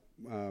have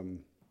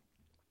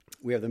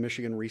the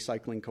Michigan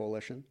Recycling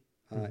Coalition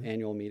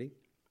annual meeting.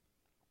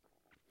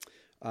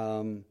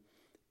 On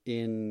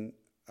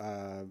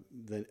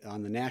the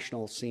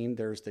national scene,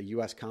 there's the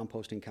U.S.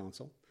 Composting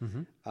Council.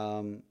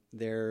 Mm-hmm.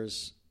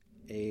 There's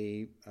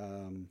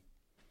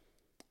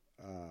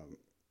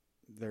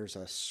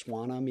a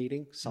SWANA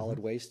meeting, Solid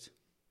Waste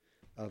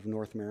of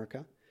North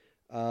America.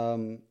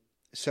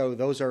 So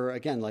those are,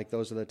 again,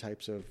 those are the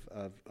types of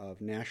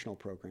national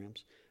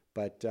programs.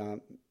 But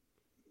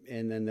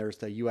and then there's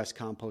the U.S.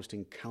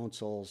 Composting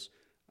Council's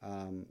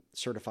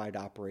certified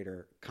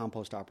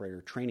compost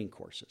operator training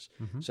courses.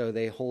 Mm-hmm. So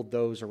they hold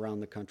those around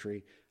the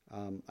country.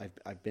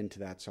 I've been to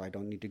that, so I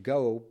don't need to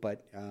go,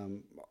 but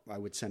I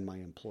would send my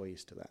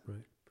employees to that.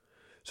 Right.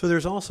 So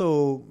there's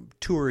also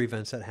tour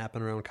events that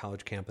happen around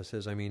college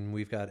campuses. I mean,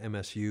 we've got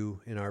MSU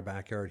in our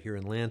backyard here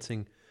in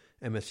Lansing.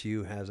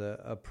 MSU has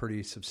a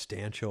pretty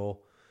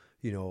substantial,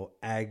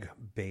 ag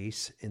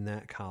base in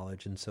that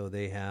college. And so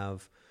they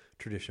have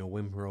traditional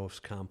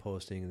Wimrose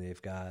composting.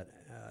 They've got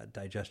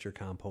digester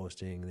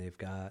composting. They've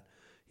got,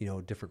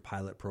 different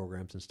pilot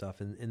programs and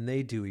stuff. And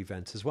they do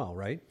events as well,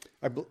 right?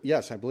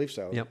 Yes, I believe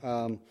so.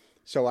 Yep.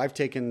 So I've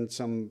taken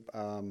some...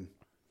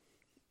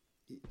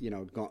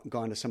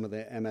 gone to some of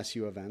the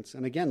MSU events.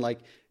 And again,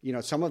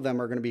 some of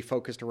them are going to be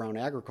focused around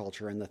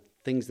agriculture and the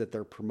things that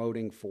they're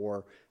promoting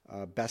for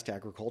best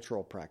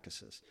agricultural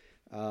practices.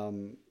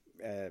 So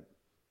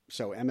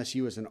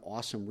MSU is an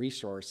awesome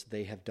resource.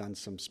 They have done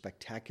some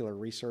spectacular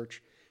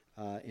research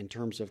in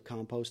terms of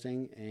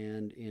composting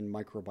and in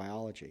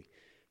microbiology,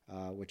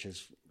 which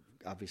is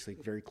obviously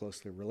very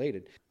closely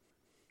related.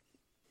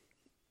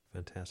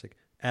 Fantastic.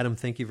 Adam,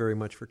 thank you very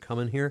much for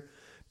coming here.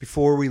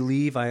 Before we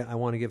leave, I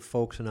want to give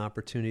folks an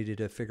opportunity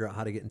to figure out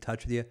how to get in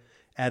touch with you.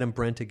 Adam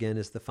Brent, again,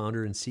 is the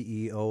founder and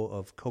CEO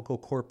of Cocoa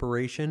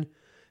Corporation,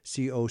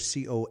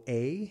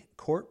 COCOA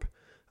Corp.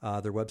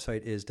 Their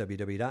website is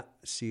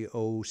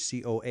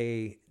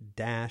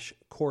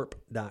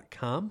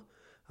www.cocoa-corp.com.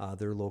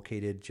 They're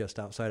located just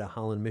outside of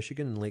Holland,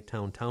 Michigan in Lake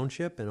Town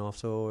Township, and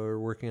also are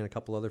working on a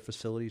couple other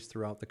facilities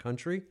throughout the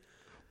country.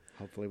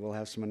 Hopefully we'll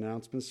have some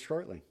announcements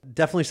shortly.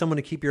 Definitely someone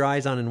to keep your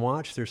eyes on and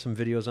watch. There's some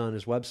videos on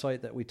his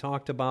website that we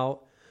talked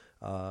about.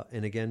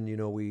 And again,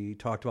 we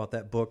talked about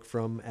that book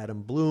from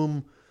Adam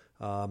Bloom,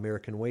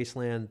 American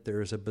Wasteland.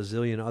 There's a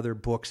bazillion other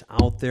books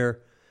out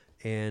there.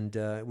 And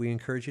we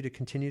encourage you to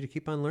continue to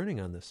keep on learning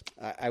on this.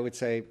 I would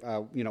say,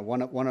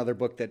 one other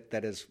book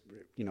that is,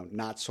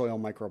 not soil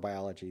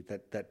microbiology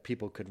that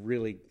people could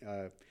really,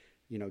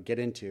 get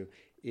into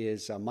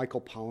is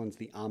Michael Pollan's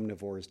The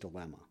Omnivore's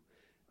Dilemma.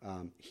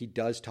 He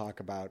does talk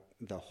about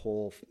the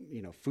whole,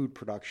 food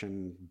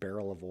production,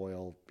 barrel of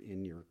oil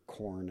in your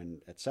corn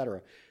and et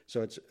cetera.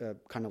 So it's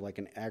kind of like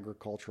an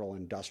agricultural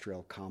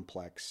industrial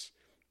complex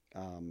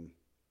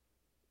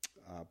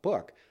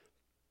book.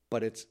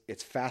 But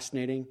it's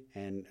fascinating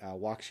and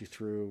walks you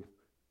through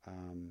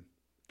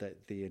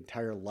the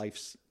entire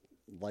life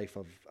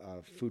of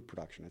food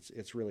production.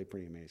 It's really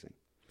pretty amazing.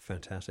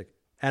 Fantastic.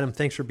 Adam,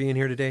 thanks for being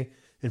here today.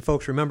 And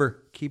folks,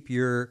 remember, keep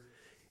your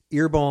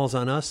earballs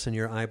on us and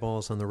your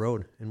eyeballs on the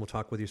road, and we'll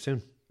talk with you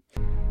soon.